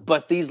 Yeah.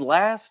 But these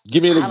last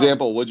give me an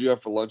example. What'd you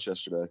have for lunch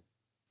yesterday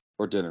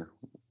or dinner?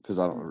 Because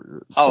I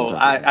don't. Oh,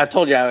 I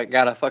told you I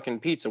got a fucking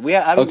pizza.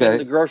 I've been to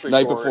the grocery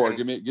store. Night before.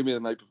 Give me the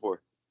night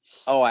before.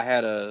 Oh, I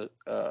had a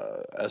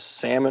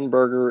salmon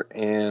burger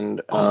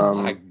and oh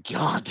my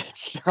god, that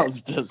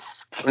sounds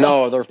disgusting.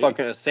 No, they're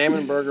fucking a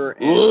salmon burger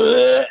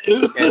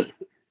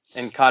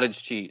and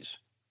cottage cheese.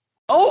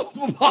 Oh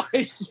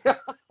my god.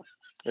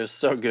 It was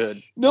so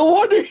good. No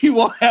wonder you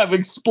want to have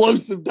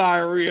explosive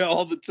diarrhea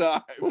all the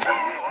time.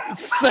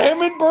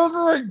 Salmon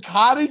burger and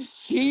cottage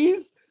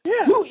cheese?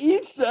 Yeah. Who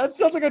eats that? That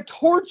sounds like a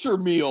torture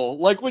meal.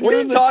 Like when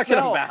you're in the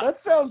cell. That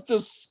sounds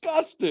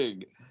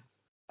disgusting.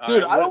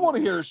 Dude, I don't want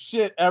to hear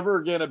shit ever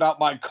again about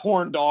my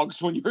corn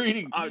dogs when you're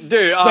eating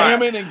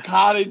salmon and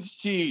cottage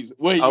cheese.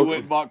 Wait, you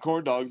went and bought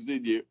corn dogs,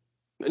 didn't you?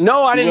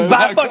 No, I didn't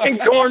buy fucking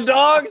corn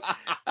dogs.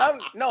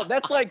 No,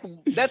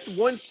 that's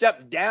one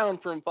step down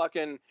from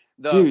fucking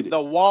the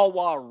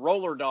Wawa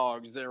roller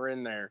dogs that are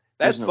in there.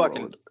 That's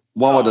fucking.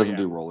 Wawa doesn't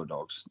do roller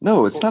dogs.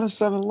 No, it's not a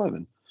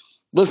 7-Eleven.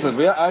 Listen,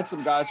 I had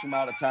some guys from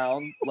out of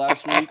town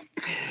last week,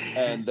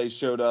 and they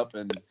showed up,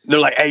 and they're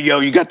like, "Hey,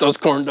 yo, you got those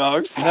corn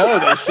dogs?" No,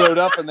 they showed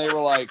up, and they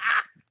were like,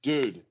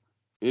 "Dude,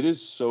 it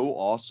is so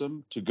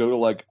awesome to go to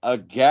like a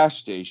gas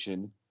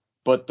station,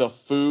 but the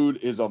food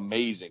is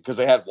amazing." Because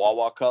they had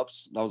Wawa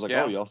cups, and I was like,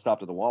 "Oh, y'all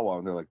stopped at the Wawa?"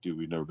 And they're like, "Dude,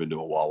 we've never been to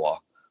a Wawa.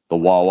 The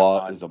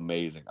Wawa is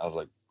amazing." I was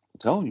like, "I'm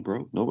telling you,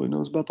 bro, nobody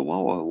knows about the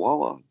Wawa. The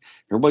Wawa,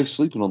 everybody's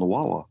sleeping on the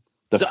Wawa.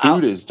 The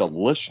food is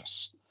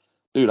delicious,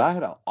 dude. I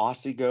had an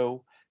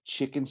Aussie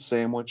chicken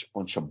sandwich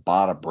on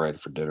ciabatta bread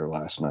for dinner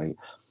last night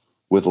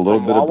with a little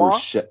bit of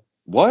bruschetta.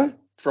 What?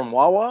 From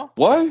Wawa?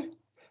 What?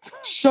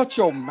 Shut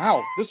your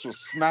mouth. This will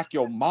smack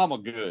your mama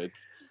good.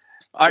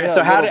 All right,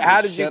 so how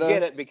did you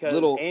get it?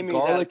 Because Amy's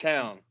out of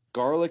town.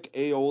 Garlic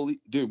aioli.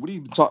 Dude, what are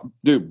you talking?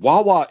 Dude,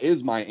 Wawa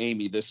is my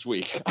Amy this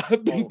week.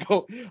 I've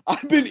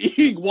been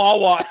eating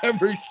Wawa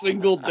every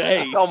single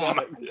day. Oh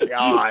my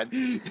god.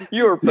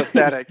 You are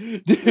pathetic.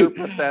 Dude, you're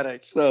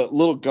pathetic. So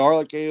little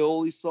garlic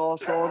aioli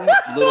sauce on it,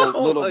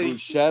 little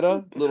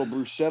bruschetta,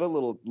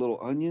 little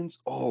onions.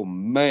 Oh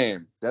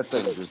man, that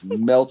thing just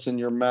melts in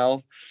your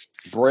mouth.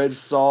 Bread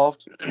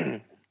soft.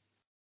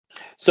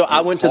 So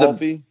I went to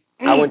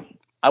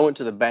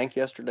the bank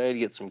yesterday to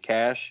get some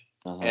cash.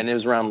 And it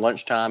was around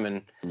lunchtime,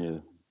 and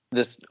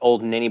this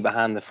old ninny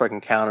behind the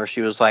freaking counter, she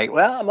was like,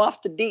 "Well, I'm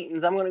off to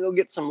Deaton's. I'm gonna go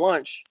get some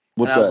lunch."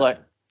 What's that? I was like,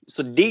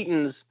 so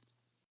Deaton's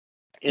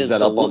is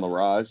that up on the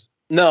rise?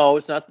 No,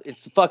 it's not.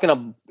 It's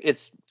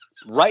it's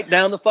right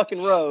down the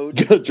fucking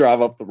road. Go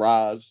drive up the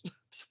rise.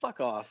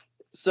 Fuck off.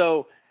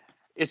 So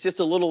it's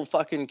just a little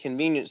fucking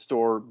convenience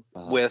store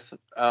with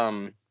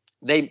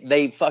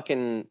they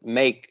fucking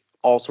make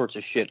all sorts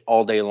of shit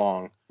all day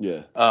long.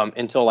 Yeah.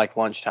 Until like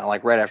lunchtime,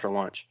 like right after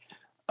lunch.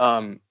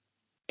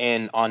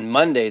 And on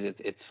Mondays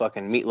it's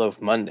fucking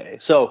Meatloaf Monday.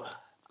 So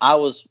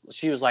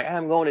she was like,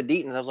 I'm going to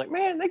Deaton's. I was like,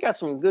 man, they got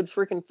some good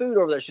freaking food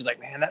over there. She's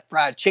like, man, that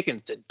fried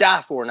chicken's to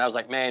die for. And I was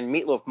like, man,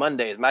 Meatloaf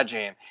Monday is my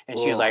jam. And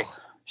she was like,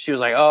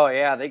 oh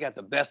yeah, they got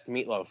the best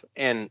meatloaf.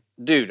 And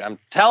dude, I'm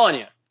telling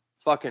you,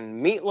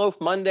 fucking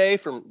Meatloaf Monday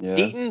from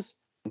Deaton's.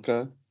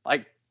 Okay.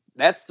 Like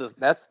that's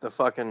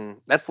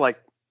like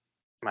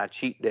my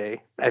cheat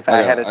day. If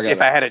I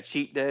had a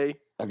cheat day.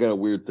 I got a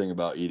weird thing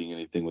about eating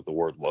anything with the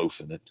word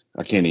loaf in it.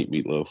 I can't eat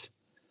meatloaf.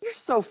 You're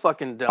so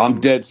fucking dumb. I'm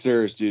dead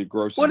serious, dude.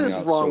 Grossing what me is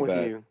out wrong so with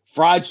bad. you?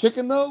 Fried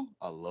chicken though?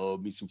 I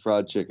love me some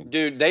fried chicken.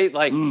 Dude, they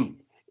like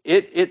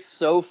it's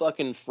so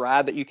fucking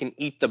fried that you can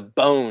eat the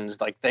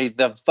bones. Like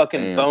the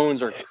fucking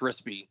bones are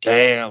crispy.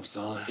 Damn,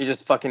 son. You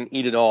just fucking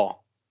eat it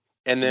all.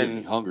 And then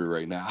I'm hungry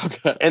right now.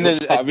 And then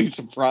I eat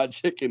some fried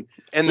chicken.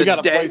 And we got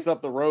a place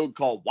up the road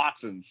called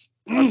Watson's.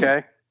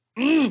 Okay.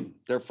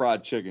 They're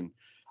fried chicken.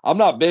 I'm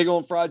not big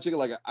on fried chicken.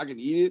 Like I can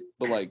eat it,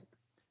 but like,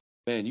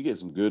 man, you get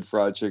some good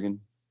fried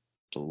chicken.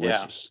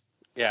 Delicious.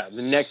 Yeah.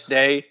 The next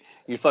day,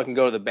 you fucking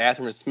go to the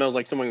bathroom. It smells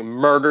like someone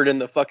murdered in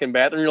the fucking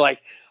bathroom. You're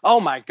like, oh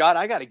my god,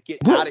 I gotta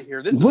get out of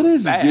here. What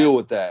is the deal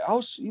with that?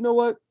 You know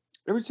what?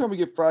 Every time we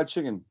get fried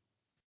chicken,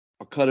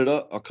 I'll cut it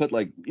up. I'll cut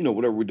like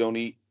whatever we don't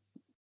eat,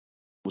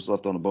 what's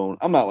left on the bone.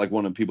 I'm not like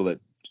one of the people that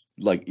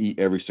like eat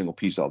every single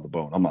piece off the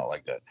bone. I'm not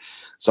like that.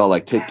 So I'll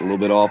like take a little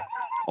bit off.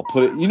 I'll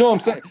put it. You know what I'm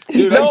saying?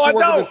 Dude, No, I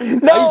don't. used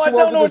to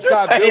work with this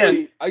guy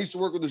Billy. I used to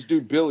work with this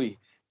dude Billy.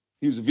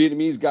 He was a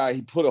Vietnamese guy.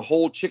 He put a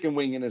whole chicken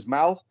wing in his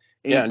mouth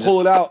and he'd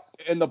pull it out,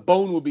 and the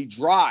bone would be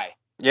dry.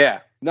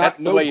 Yeah. That's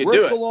no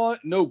gristle on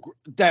it. No,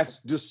 that's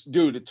just,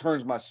 dude, it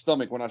turns my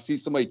stomach when I see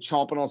somebody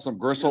chomping on some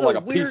gristle like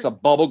a piece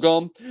of bubble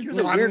gum. You're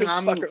the weirdest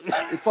fucker.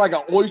 It's like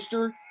an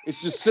oyster. It's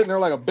just sitting there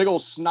like a big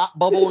old snot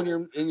bubble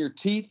in your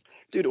teeth.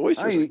 Dude,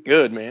 oysters are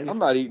good, man. I'm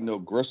not eating no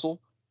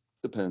gristle.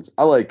 Depends.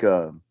 I like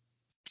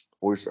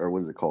oyster, or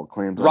what is it called?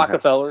 Clams.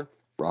 Rockefeller.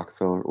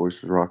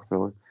 Oysters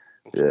Rockefeller.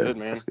 Yeah, good,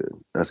 man. That's good.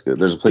 That's good.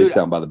 There's a place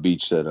down by the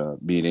beach that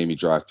me and Amy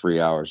drive 3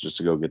 hours just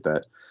to go get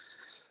that.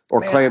 Or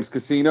man. Clams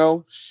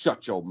Casino.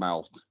 Shut your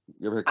mouth.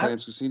 You ever had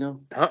Clams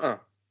Casino?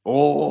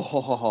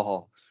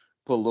 Oh,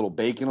 put a little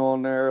bacon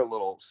on there, a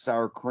little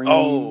sour cream.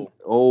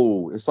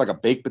 Oh, it's like a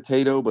baked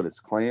potato, but it's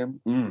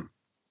clam.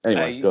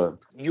 Anyway, go ahead.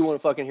 You want to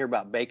fucking hear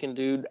about bacon,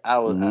 dude? I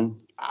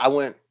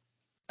went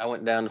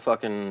down to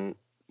fucking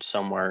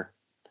somewhere.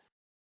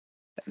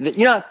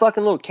 You know that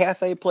fucking little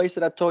cafe place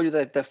that I told you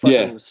that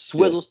fucking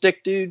swizzle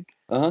stick, dude?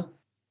 Uh-huh.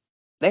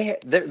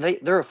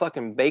 They're a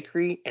fucking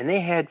bakery, and they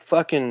had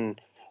fucking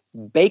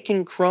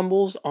bacon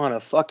crumbles on a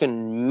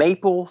fucking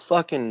maple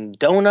fucking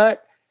donut,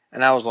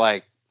 and I was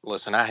like,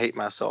 listen, I hate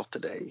myself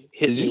today.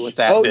 Hit me with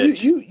that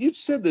bitch. You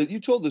said that.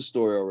 You told this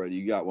story already.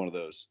 You got one of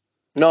those.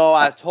 No,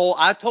 I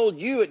told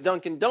you at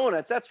Dunkin'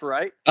 Donuts. That's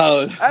right.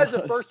 Oh, that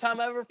was the first time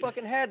I ever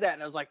fucking had that,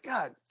 and I was like,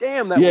 God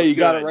damn, that. Yeah, you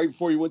got it right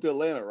before you went to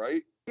Atlanta,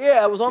 right?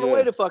 Yeah, I was on the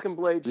way to fucking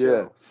Blade Show.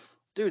 Yeah.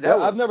 Dude,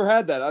 I've never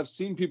had that. I've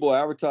seen people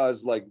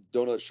advertise, like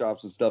donut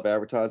shops and stuff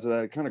advertise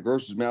that. It kind of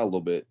grosses me out a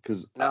little bit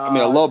because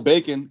I love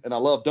bacon and I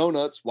love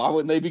donuts. Why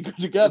wouldn't they be good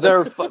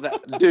together?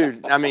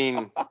 Dude, I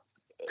mean,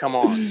 come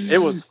on.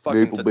 It was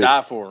fucking to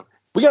die for.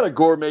 We got a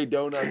gourmet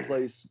donut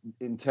place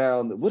in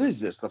town. What is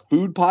this? The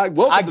food pod?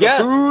 Welcome to the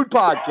food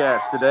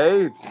podcast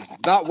today.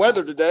 It's not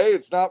weather today.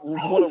 It's not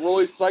one of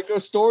Roy's psycho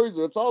stories.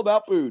 It's all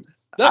about food.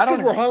 That's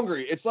because we're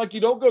hungry. It's like you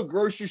don't go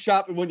grocery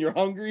shopping when you're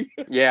hungry.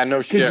 Yeah,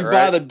 no shit, because you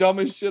buy the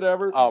dumbest shit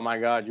ever. Oh, my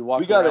God. You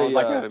walk around with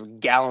like a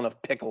gallon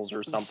of pickles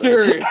or something.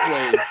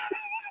 Seriously.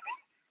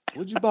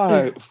 What'd you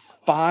buy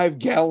 5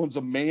 gallons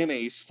of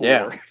mayonnaise for?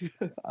 Yeah.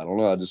 I don't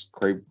know. I just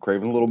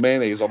craving a little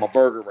mayonnaise on my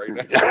burger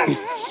right now.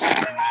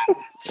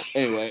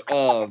 Anyway,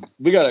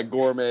 we got a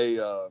gourmet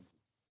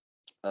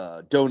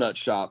donut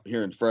shop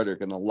here in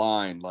Frederick, and the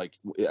line, like,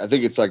 I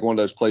think it's like one of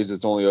those places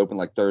that's only open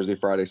like Thursday,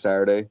 Friday,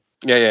 Saturday.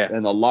 Yeah.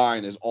 And the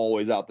line is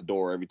always out the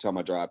door every time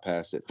I drive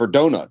past it for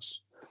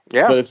donuts.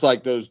 Yeah. But it's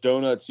like those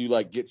donuts, you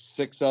like get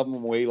 6 of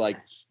them, weigh like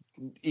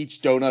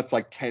each donut's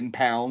like 10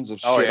 pounds of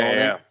shit on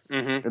it.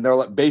 Mm-hmm. And they're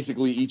like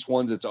basically each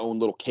one's its own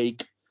little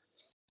cake.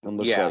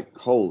 I'm just like,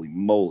 holy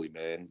moly,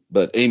 man.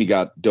 But Amy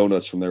got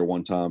donuts from there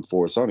one time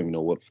for us. I don't even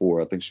know what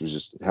for. I think she was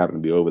just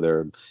happened to be over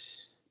there and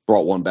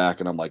brought one back.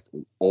 And I'm like,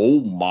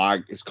 oh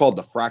my, it's called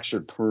the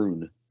Fractured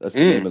Prune. That's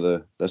the name of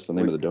the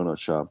donut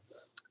shop.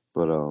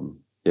 But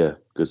yeah,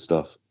 good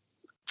stuff.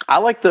 I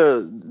like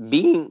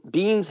the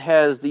Beans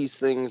has these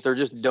things. They're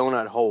just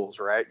donut holes,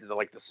 right? They're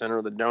like the center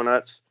of the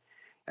donuts,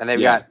 and they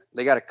got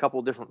a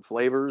couple different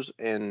flavors.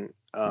 And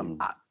on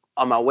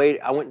my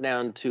way, I went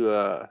down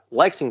to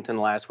Lexington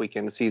last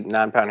weekend to see the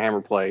 9 Pound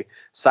Hammer play.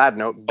 Side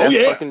note,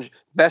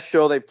 best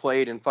show they've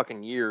played in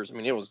fucking years. I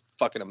mean, it was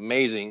fucking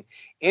amazing.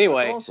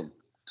 Anyway, that's awesome.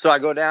 So I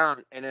go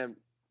down, and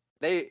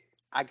then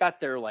I got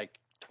there like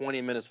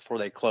 20 minutes before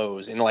they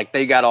closed, and like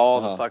they got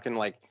all the fucking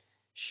like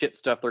shit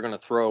stuff they're gonna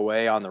throw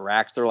away on the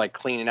racks. They're like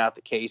cleaning out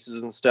the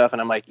cases and stuff,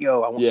 and I'm like,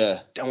 yo, I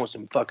want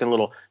some fucking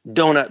little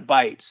donut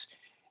bites.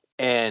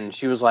 And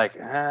she was like,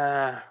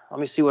 let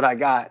me see what I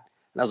got.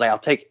 And I was like, I'll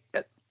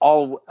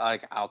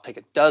take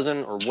a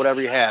dozen or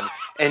whatever you have.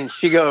 And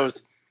she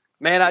goes,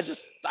 man, I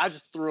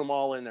just threw them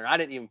all in there. I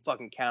didn't even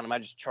fucking count them. I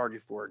just charged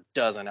you for a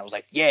dozen. I was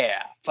like,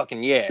 yeah,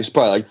 fucking yeah. It's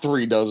probably like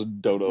 3 dozen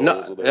donut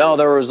holes. No,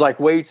 there was like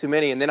way too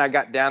many. And then I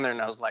got down there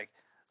and I was like,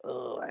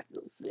 oh, I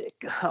feel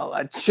sick. Oh,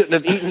 I shouldn't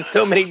have eaten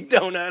so many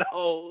donut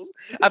holes.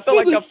 I felt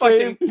like a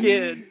fucking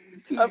kid.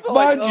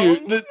 Mind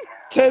you,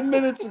 10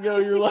 minutes ago,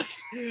 you're like,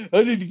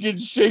 I need to get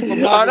in shape.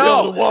 I'm not going to be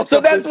able to walk so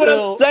up that's this what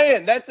hill. I'm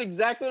saying. That's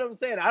exactly what I'm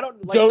saying. I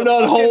don't like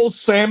donut holes,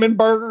 salmon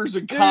burgers,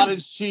 and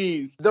cottage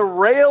cheese. The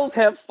rails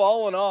have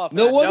fallen off.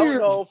 No wonder.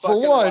 For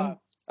one,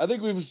 I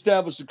think we've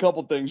established a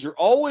couple things. You're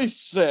always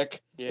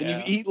sick, and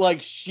you eat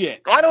like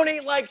shit. I don't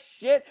eat like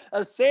shit.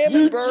 A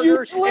salmon burger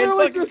you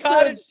literally and just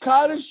said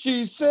cottage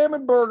cheese,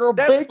 salmon burger,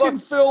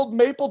 bacon-filled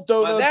maple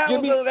donuts.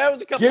 Give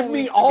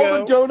me all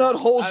the donut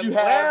holes you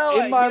have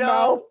in my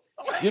mouth.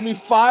 Give me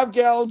 5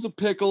 gallons of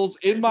pickles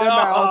in my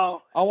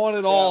mouth. I want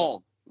it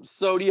all.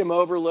 Sodium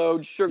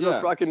overload, sugar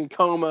fucking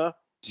coma.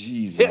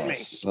 Jesus, hit me,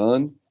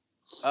 son.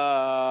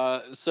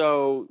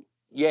 So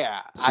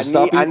yeah,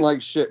 stop eating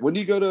like shit. When do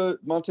you go to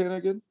Montana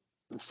again?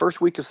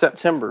 First week of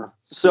September.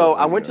 So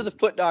Yeah, I went to the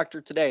foot doctor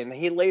today, and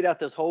he laid out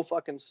this whole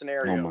fucking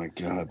scenario. Oh my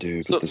god,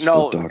 dude! So, With this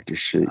no, foot doctor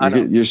shit, I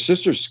know. your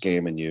sister's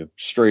scamming you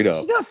straight up.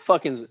 She's not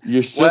fucking.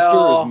 Your sister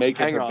Well, is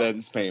making hang her on.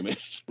 Benz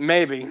payment.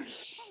 Maybe.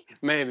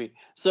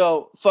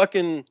 So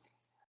fucking.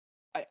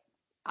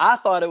 I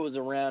thought it was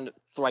around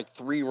like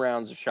 3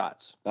 rounds of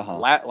shots.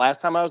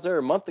 Last time I was there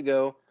a month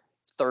ago,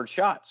 3rd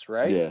shots,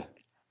 right? Yeah.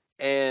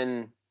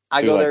 And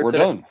I So go you're there like,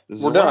 today. we're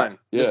done. We're done.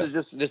 Yeah.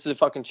 This is a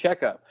fucking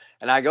checkup.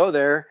 And I go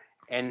there,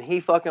 and he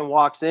fucking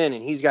walks in,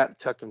 and he's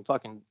got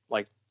fucking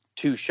like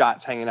 2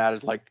 shots hanging out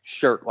his like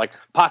shirt, like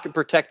pocket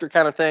protector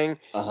kind of thing.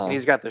 And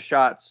he's got the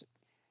shots.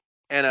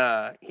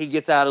 And he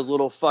gets out his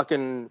little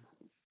fucking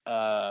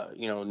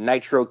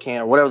nitro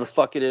can or whatever the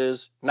fuck it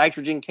is,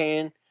 nitrogen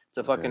can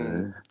to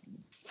fucking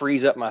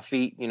freeze up my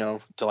feet,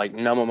 to like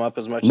numb them up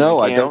as much as you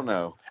can. I don't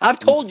know. I've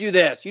told you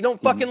this. You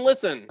don't fucking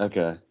listen.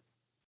 Okay.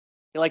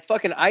 He like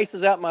fucking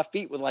ices out my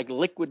feet with like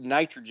liquid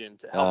nitrogen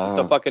to help with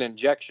the fucking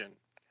injection.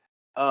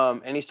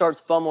 And he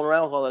starts fumbling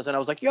around with all this, and I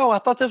was like, "Yo, I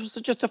thought this was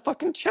just a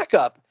fucking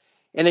checkup."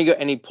 And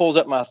he pulls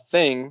up my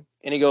thing,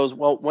 and he goes,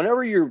 "Well,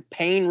 whenever your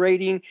pain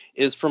rating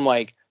is from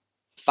like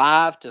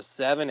 5 to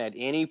 7 at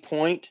any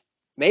point,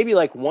 maybe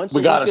like once a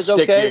week is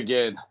okay." We gotta stick you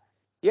again.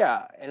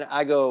 Yeah, and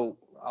I go,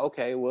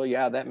 "Okay, well,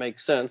 yeah, that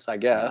makes sense, I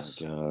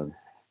guess." Oh God.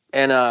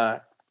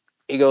 And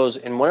he goes,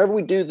 "And whenever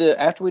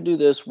after we do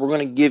this, we're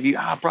gonna give you."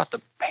 I brought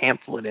the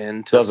pamphlet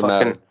in. Doesn't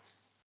matter.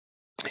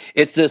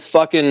 It's this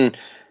fucking.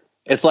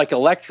 It's like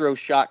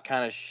electroshock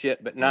kind of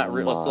shit, but not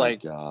real. It's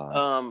like,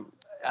 God.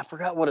 I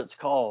forgot what it's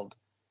called,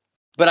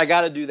 but I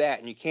got to do that,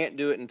 and you can't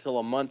do it until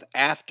a month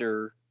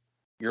after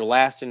your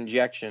last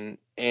injection,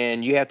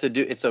 and you have to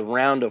do. It's a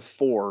round of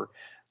 4,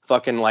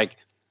 fucking like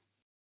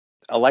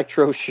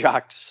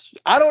electroshocks.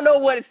 I don't know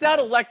what. It's not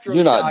electroshock.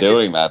 You're not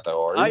doing that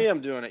though, are you? I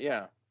am doing it.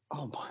 Yeah.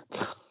 Oh my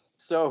God.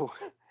 So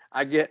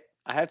I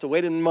have to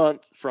wait a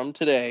month from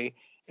today,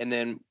 and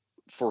then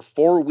for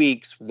 4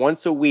 weeks,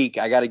 once a week,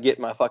 I got to get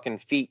my fucking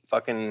feet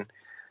fucking.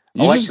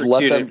 You just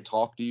let them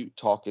talk you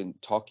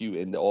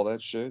into all that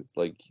shit.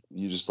 Like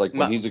you just like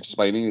when he's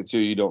explaining it to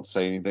you, you don't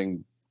say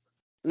anything.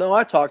 No,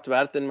 I talked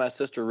about it. Then my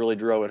sister really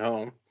drove it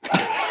home.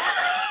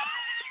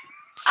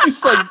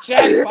 She's like,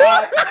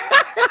 jackpot.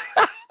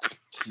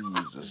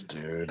 Jesus,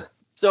 dude.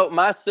 So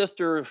my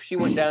sister, she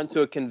went down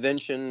to a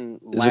convention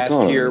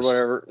last year or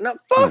whatever. No,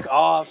 fuck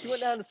off. She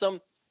went down to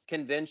some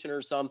convention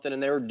or something,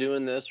 and they were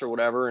doing this or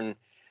whatever, and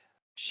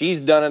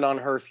she's done it on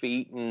her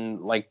feet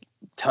and like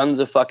tons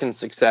of fucking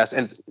success.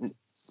 And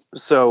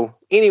so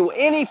anyway,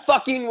 any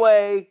fucking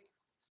way,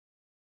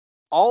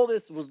 all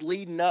this was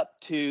leading up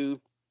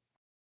to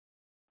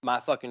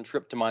my fucking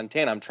trip to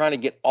Montana. I'm trying to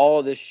get all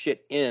of this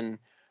shit in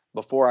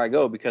before I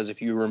go, because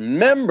if you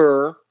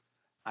remember,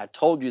 I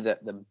told you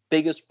that the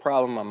biggest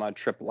problem on my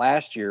trip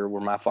last year were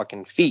my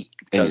fucking feet.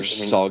 And your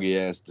soggy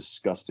ass,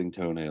 disgusting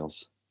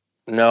toenails.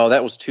 No,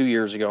 that was 2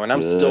 years ago, and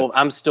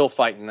I'm still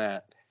fighting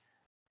that.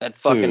 That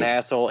fucking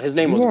asshole. His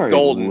name was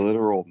Golden. You are a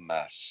literal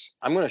mess.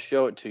 I'm gonna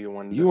show it to you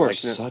one day. You are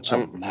such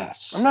a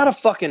mess. I'm not a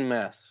fucking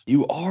mess.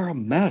 You are a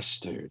mess,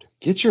 dude.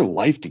 Get your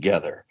life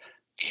together.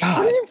 God.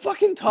 What are you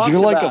fucking talking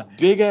about? You're like a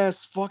big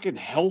ass fucking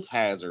health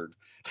hazard.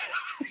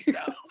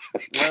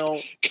 Well,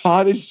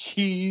 cottage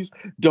cheese,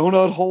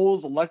 donut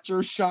holes,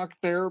 electroshock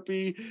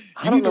therapy.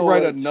 You need to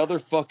write another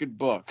fucking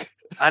book.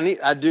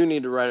 I do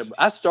need to write a book.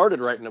 I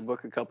started writing a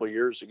book a couple of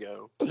years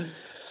ago.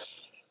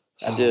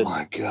 I did. Oh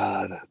my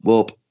God.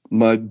 Well,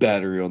 my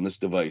battery on this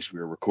device we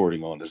are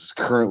recording on is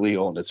currently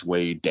on its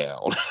way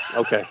down.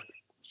 Okay.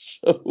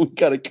 So we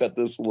got to cut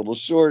this a little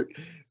short.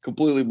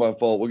 Completely my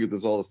fault. We'll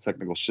get all this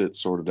technical shit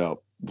sorted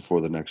out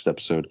before the next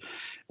episode.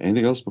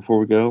 Anything else before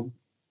we go?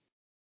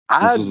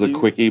 This was a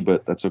quickie,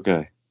 but that's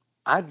okay.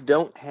 I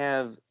don't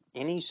have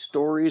any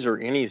stories or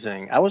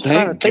anything. I was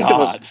trying to think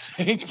of it.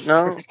 Thank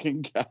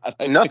freaking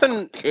God.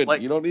 Nothing.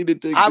 Like, you don't need to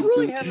dig. I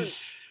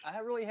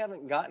really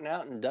haven't gotten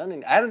out and done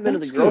it. I haven't been to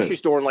the grocery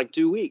store in like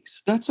 2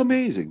 weeks. That's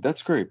amazing.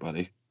 That's great,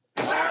 buddy.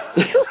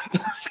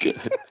 That's good.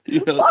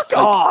 Fuck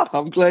off.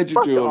 I'm glad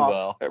you're doing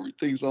well.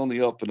 Everything's on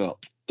the up and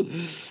up.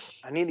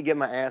 I need to get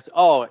my ass.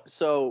 Oh,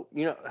 so,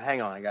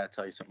 hang on. I got to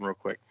tell you something real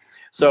quick.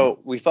 So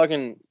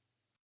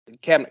the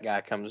cabinet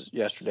guy comes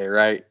yesterday,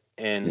 right?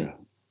 And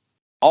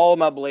all of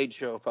my Blade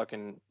Show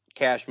fucking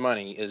cash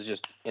money is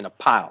just in a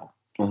pile.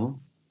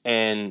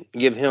 And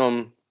give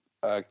him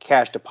a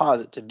cash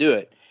deposit to do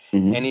it.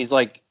 And he's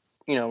like,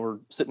 we're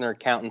sitting there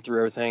counting through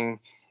everything.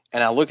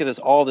 And I look at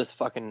all this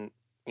fucking,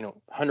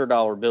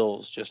 $100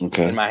 bills just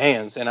in my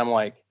hands. And I'm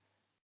like,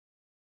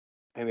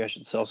 maybe I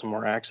should sell some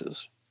more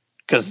axes.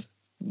 Because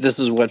this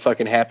is what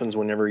fucking happens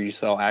whenever you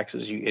sell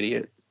axes, you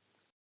idiot.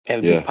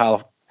 Have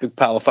a big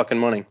pile of fucking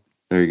money.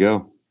 There you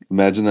go.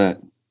 Imagine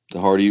that.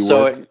 The harder you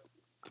work,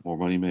 the more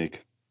money you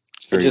make.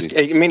 It's crazy.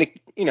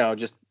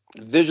 Just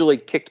visually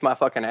kicked my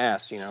fucking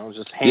ass,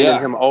 just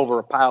handing him over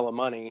a pile of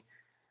money.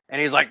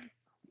 And he's like,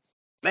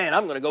 man,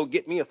 I'm going to go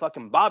get me a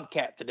fucking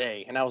Bobcat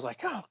today. And I was like,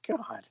 oh,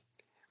 God.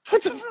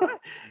 What the fuck?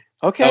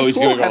 Okay. Oh, he's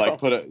going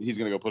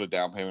to go put a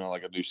down payment on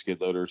like a new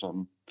skid loader or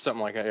something.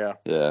 Something like that, yeah.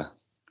 Yeah.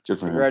 Good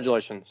for him.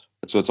 Congratulations.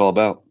 That's what it's all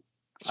about.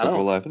 Circle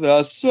of life.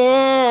 The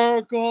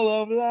circle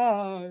of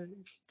life.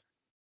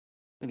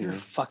 Anyway, You're a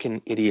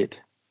fucking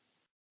idiot.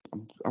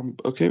 I'm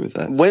okay with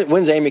that.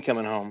 When's Amy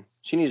coming home?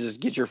 She needs to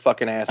get your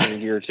fucking ass in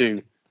gear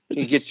too. She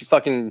needs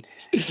to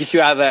get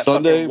you out of that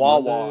Sunday, fucking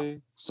Wawa.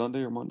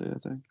 Sunday or Monday, I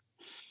think.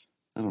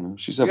 I don't know.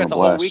 She's You having got a the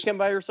blast. whole weekend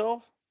by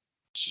yourself?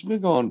 She's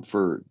been gone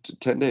for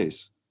 10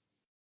 days.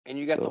 And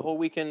you got the whole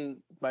weekend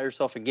by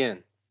yourself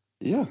again?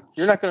 Yeah.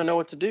 You're not going to know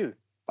what to do.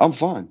 I'm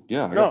fine.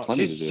 Yeah, I got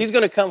plenty to do. She's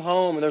going to come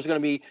home and there's going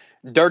to be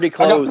dirty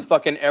clothes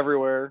fucking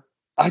everywhere.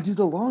 I do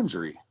the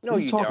laundry. No, what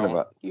are you talking don't.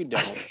 about? You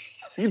don't.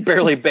 You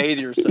barely bathe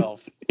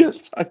yourself.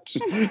 Yes, I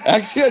do.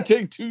 Actually, I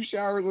take 2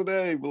 showers a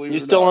day, believe it or not. You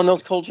still on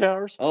those cold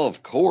showers? Oh,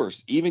 of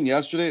course. Even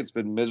yesterday, it's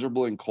been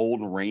miserable and cold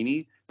and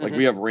rainy. Like,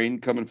 we have rain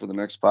coming for the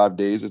next 5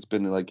 days. It's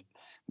been like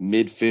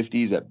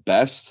mid-50s at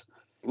best.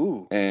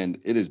 Ooh. And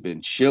it has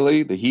been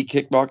chilly. The heat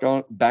kicked back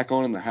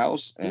on in the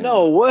house. And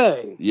no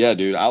way. Yeah,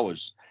 dude.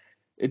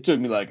 It took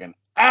me like an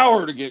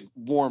hour to get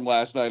warm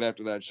last night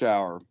after that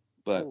shower.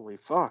 But holy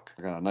fuck.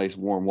 I got a nice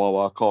warm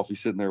Wawa coffee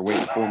sitting there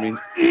waiting for me.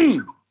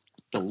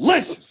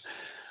 Delicious.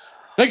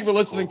 Thank you for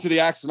listening to the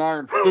Axe and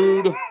Iron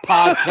Food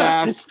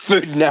Podcast.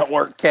 Food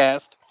Network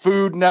Cast.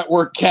 Food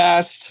Network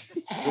Cast.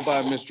 Go buy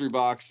a mystery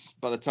box.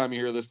 By the time you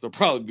hear this, they'll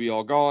probably be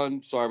all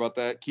gone. Sorry about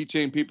that.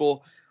 Keychain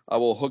people, I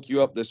will hook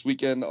you up this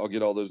weekend. I'll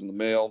get all those in the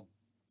mail.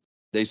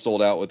 They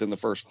sold out within the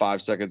first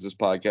 5 seconds this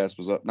podcast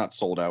was up. Not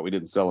sold out. We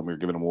didn't sell them. We were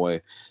giving them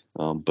away.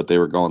 But they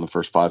were gone the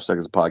first 5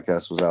 seconds the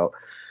podcast was out.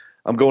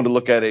 I'm going to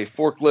look at a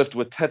forklift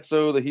with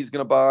Tetsu that he's going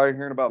to buy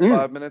here in about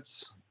 5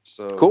 minutes.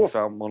 So cool.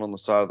 Found one on the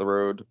side of the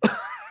road.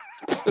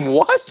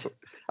 What?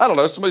 I don't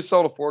know. Somebody's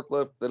selling a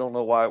forklift. They don't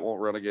know why it won't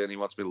run again. He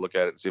wants me to look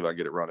at it and see if I can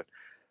get it running.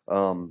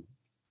 Are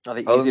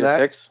they easy to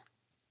fix?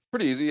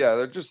 Pretty easy. Yeah,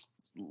 they're just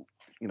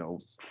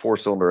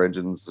 4-cylinder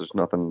engines. There's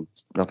nothing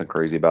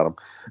crazy about them.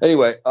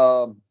 Anyway,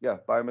 yeah,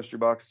 buy a mystery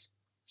box.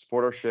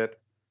 Support our shit.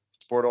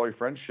 Support all your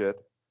friends'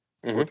 shit.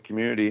 Support the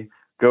community.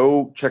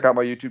 Go check out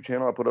my YouTube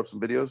channel. I put up some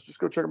videos. Just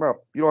go check them out.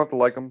 You don't have to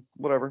like them.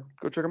 Whatever.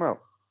 Go check them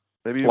out.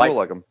 Maybe you will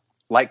like them.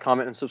 Like,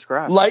 comment, and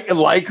subscribe. Like,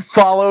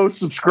 follow,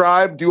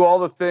 subscribe, do all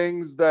the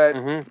things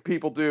that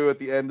people do at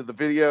the end of the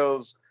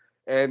videos.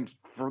 And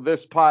for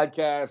this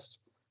podcast,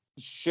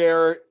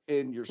 share it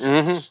in your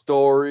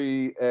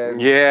story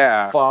and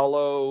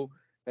follow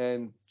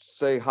and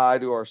say hi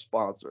to our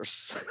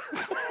sponsors.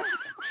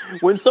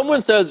 When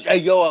someone says, "Hey,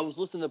 yo, I was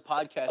listening to the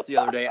podcast the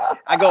other day,"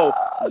 I go,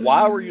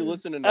 "Why were you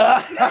listening to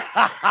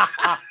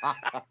that?"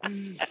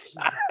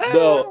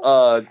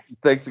 No,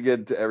 thanks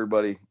again to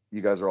everybody.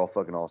 You guys are all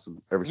fucking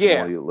awesome. Every single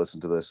one of you that listen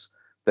to this.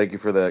 Thank you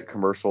for that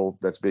commercial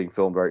that's being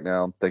filmed right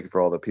now. Thank you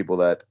for all the people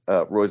that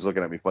Roy's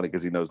looking at me funny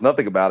because he knows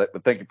nothing about it.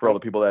 But thank you for all the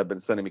people that have been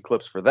sending me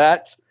clips for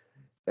that.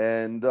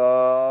 And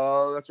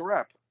that's a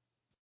wrap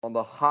on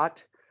the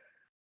hot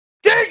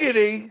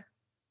diggity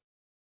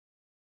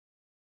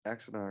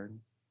Action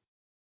Iron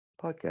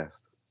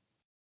podcast.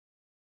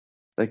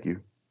 Thank you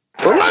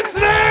for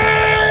listening.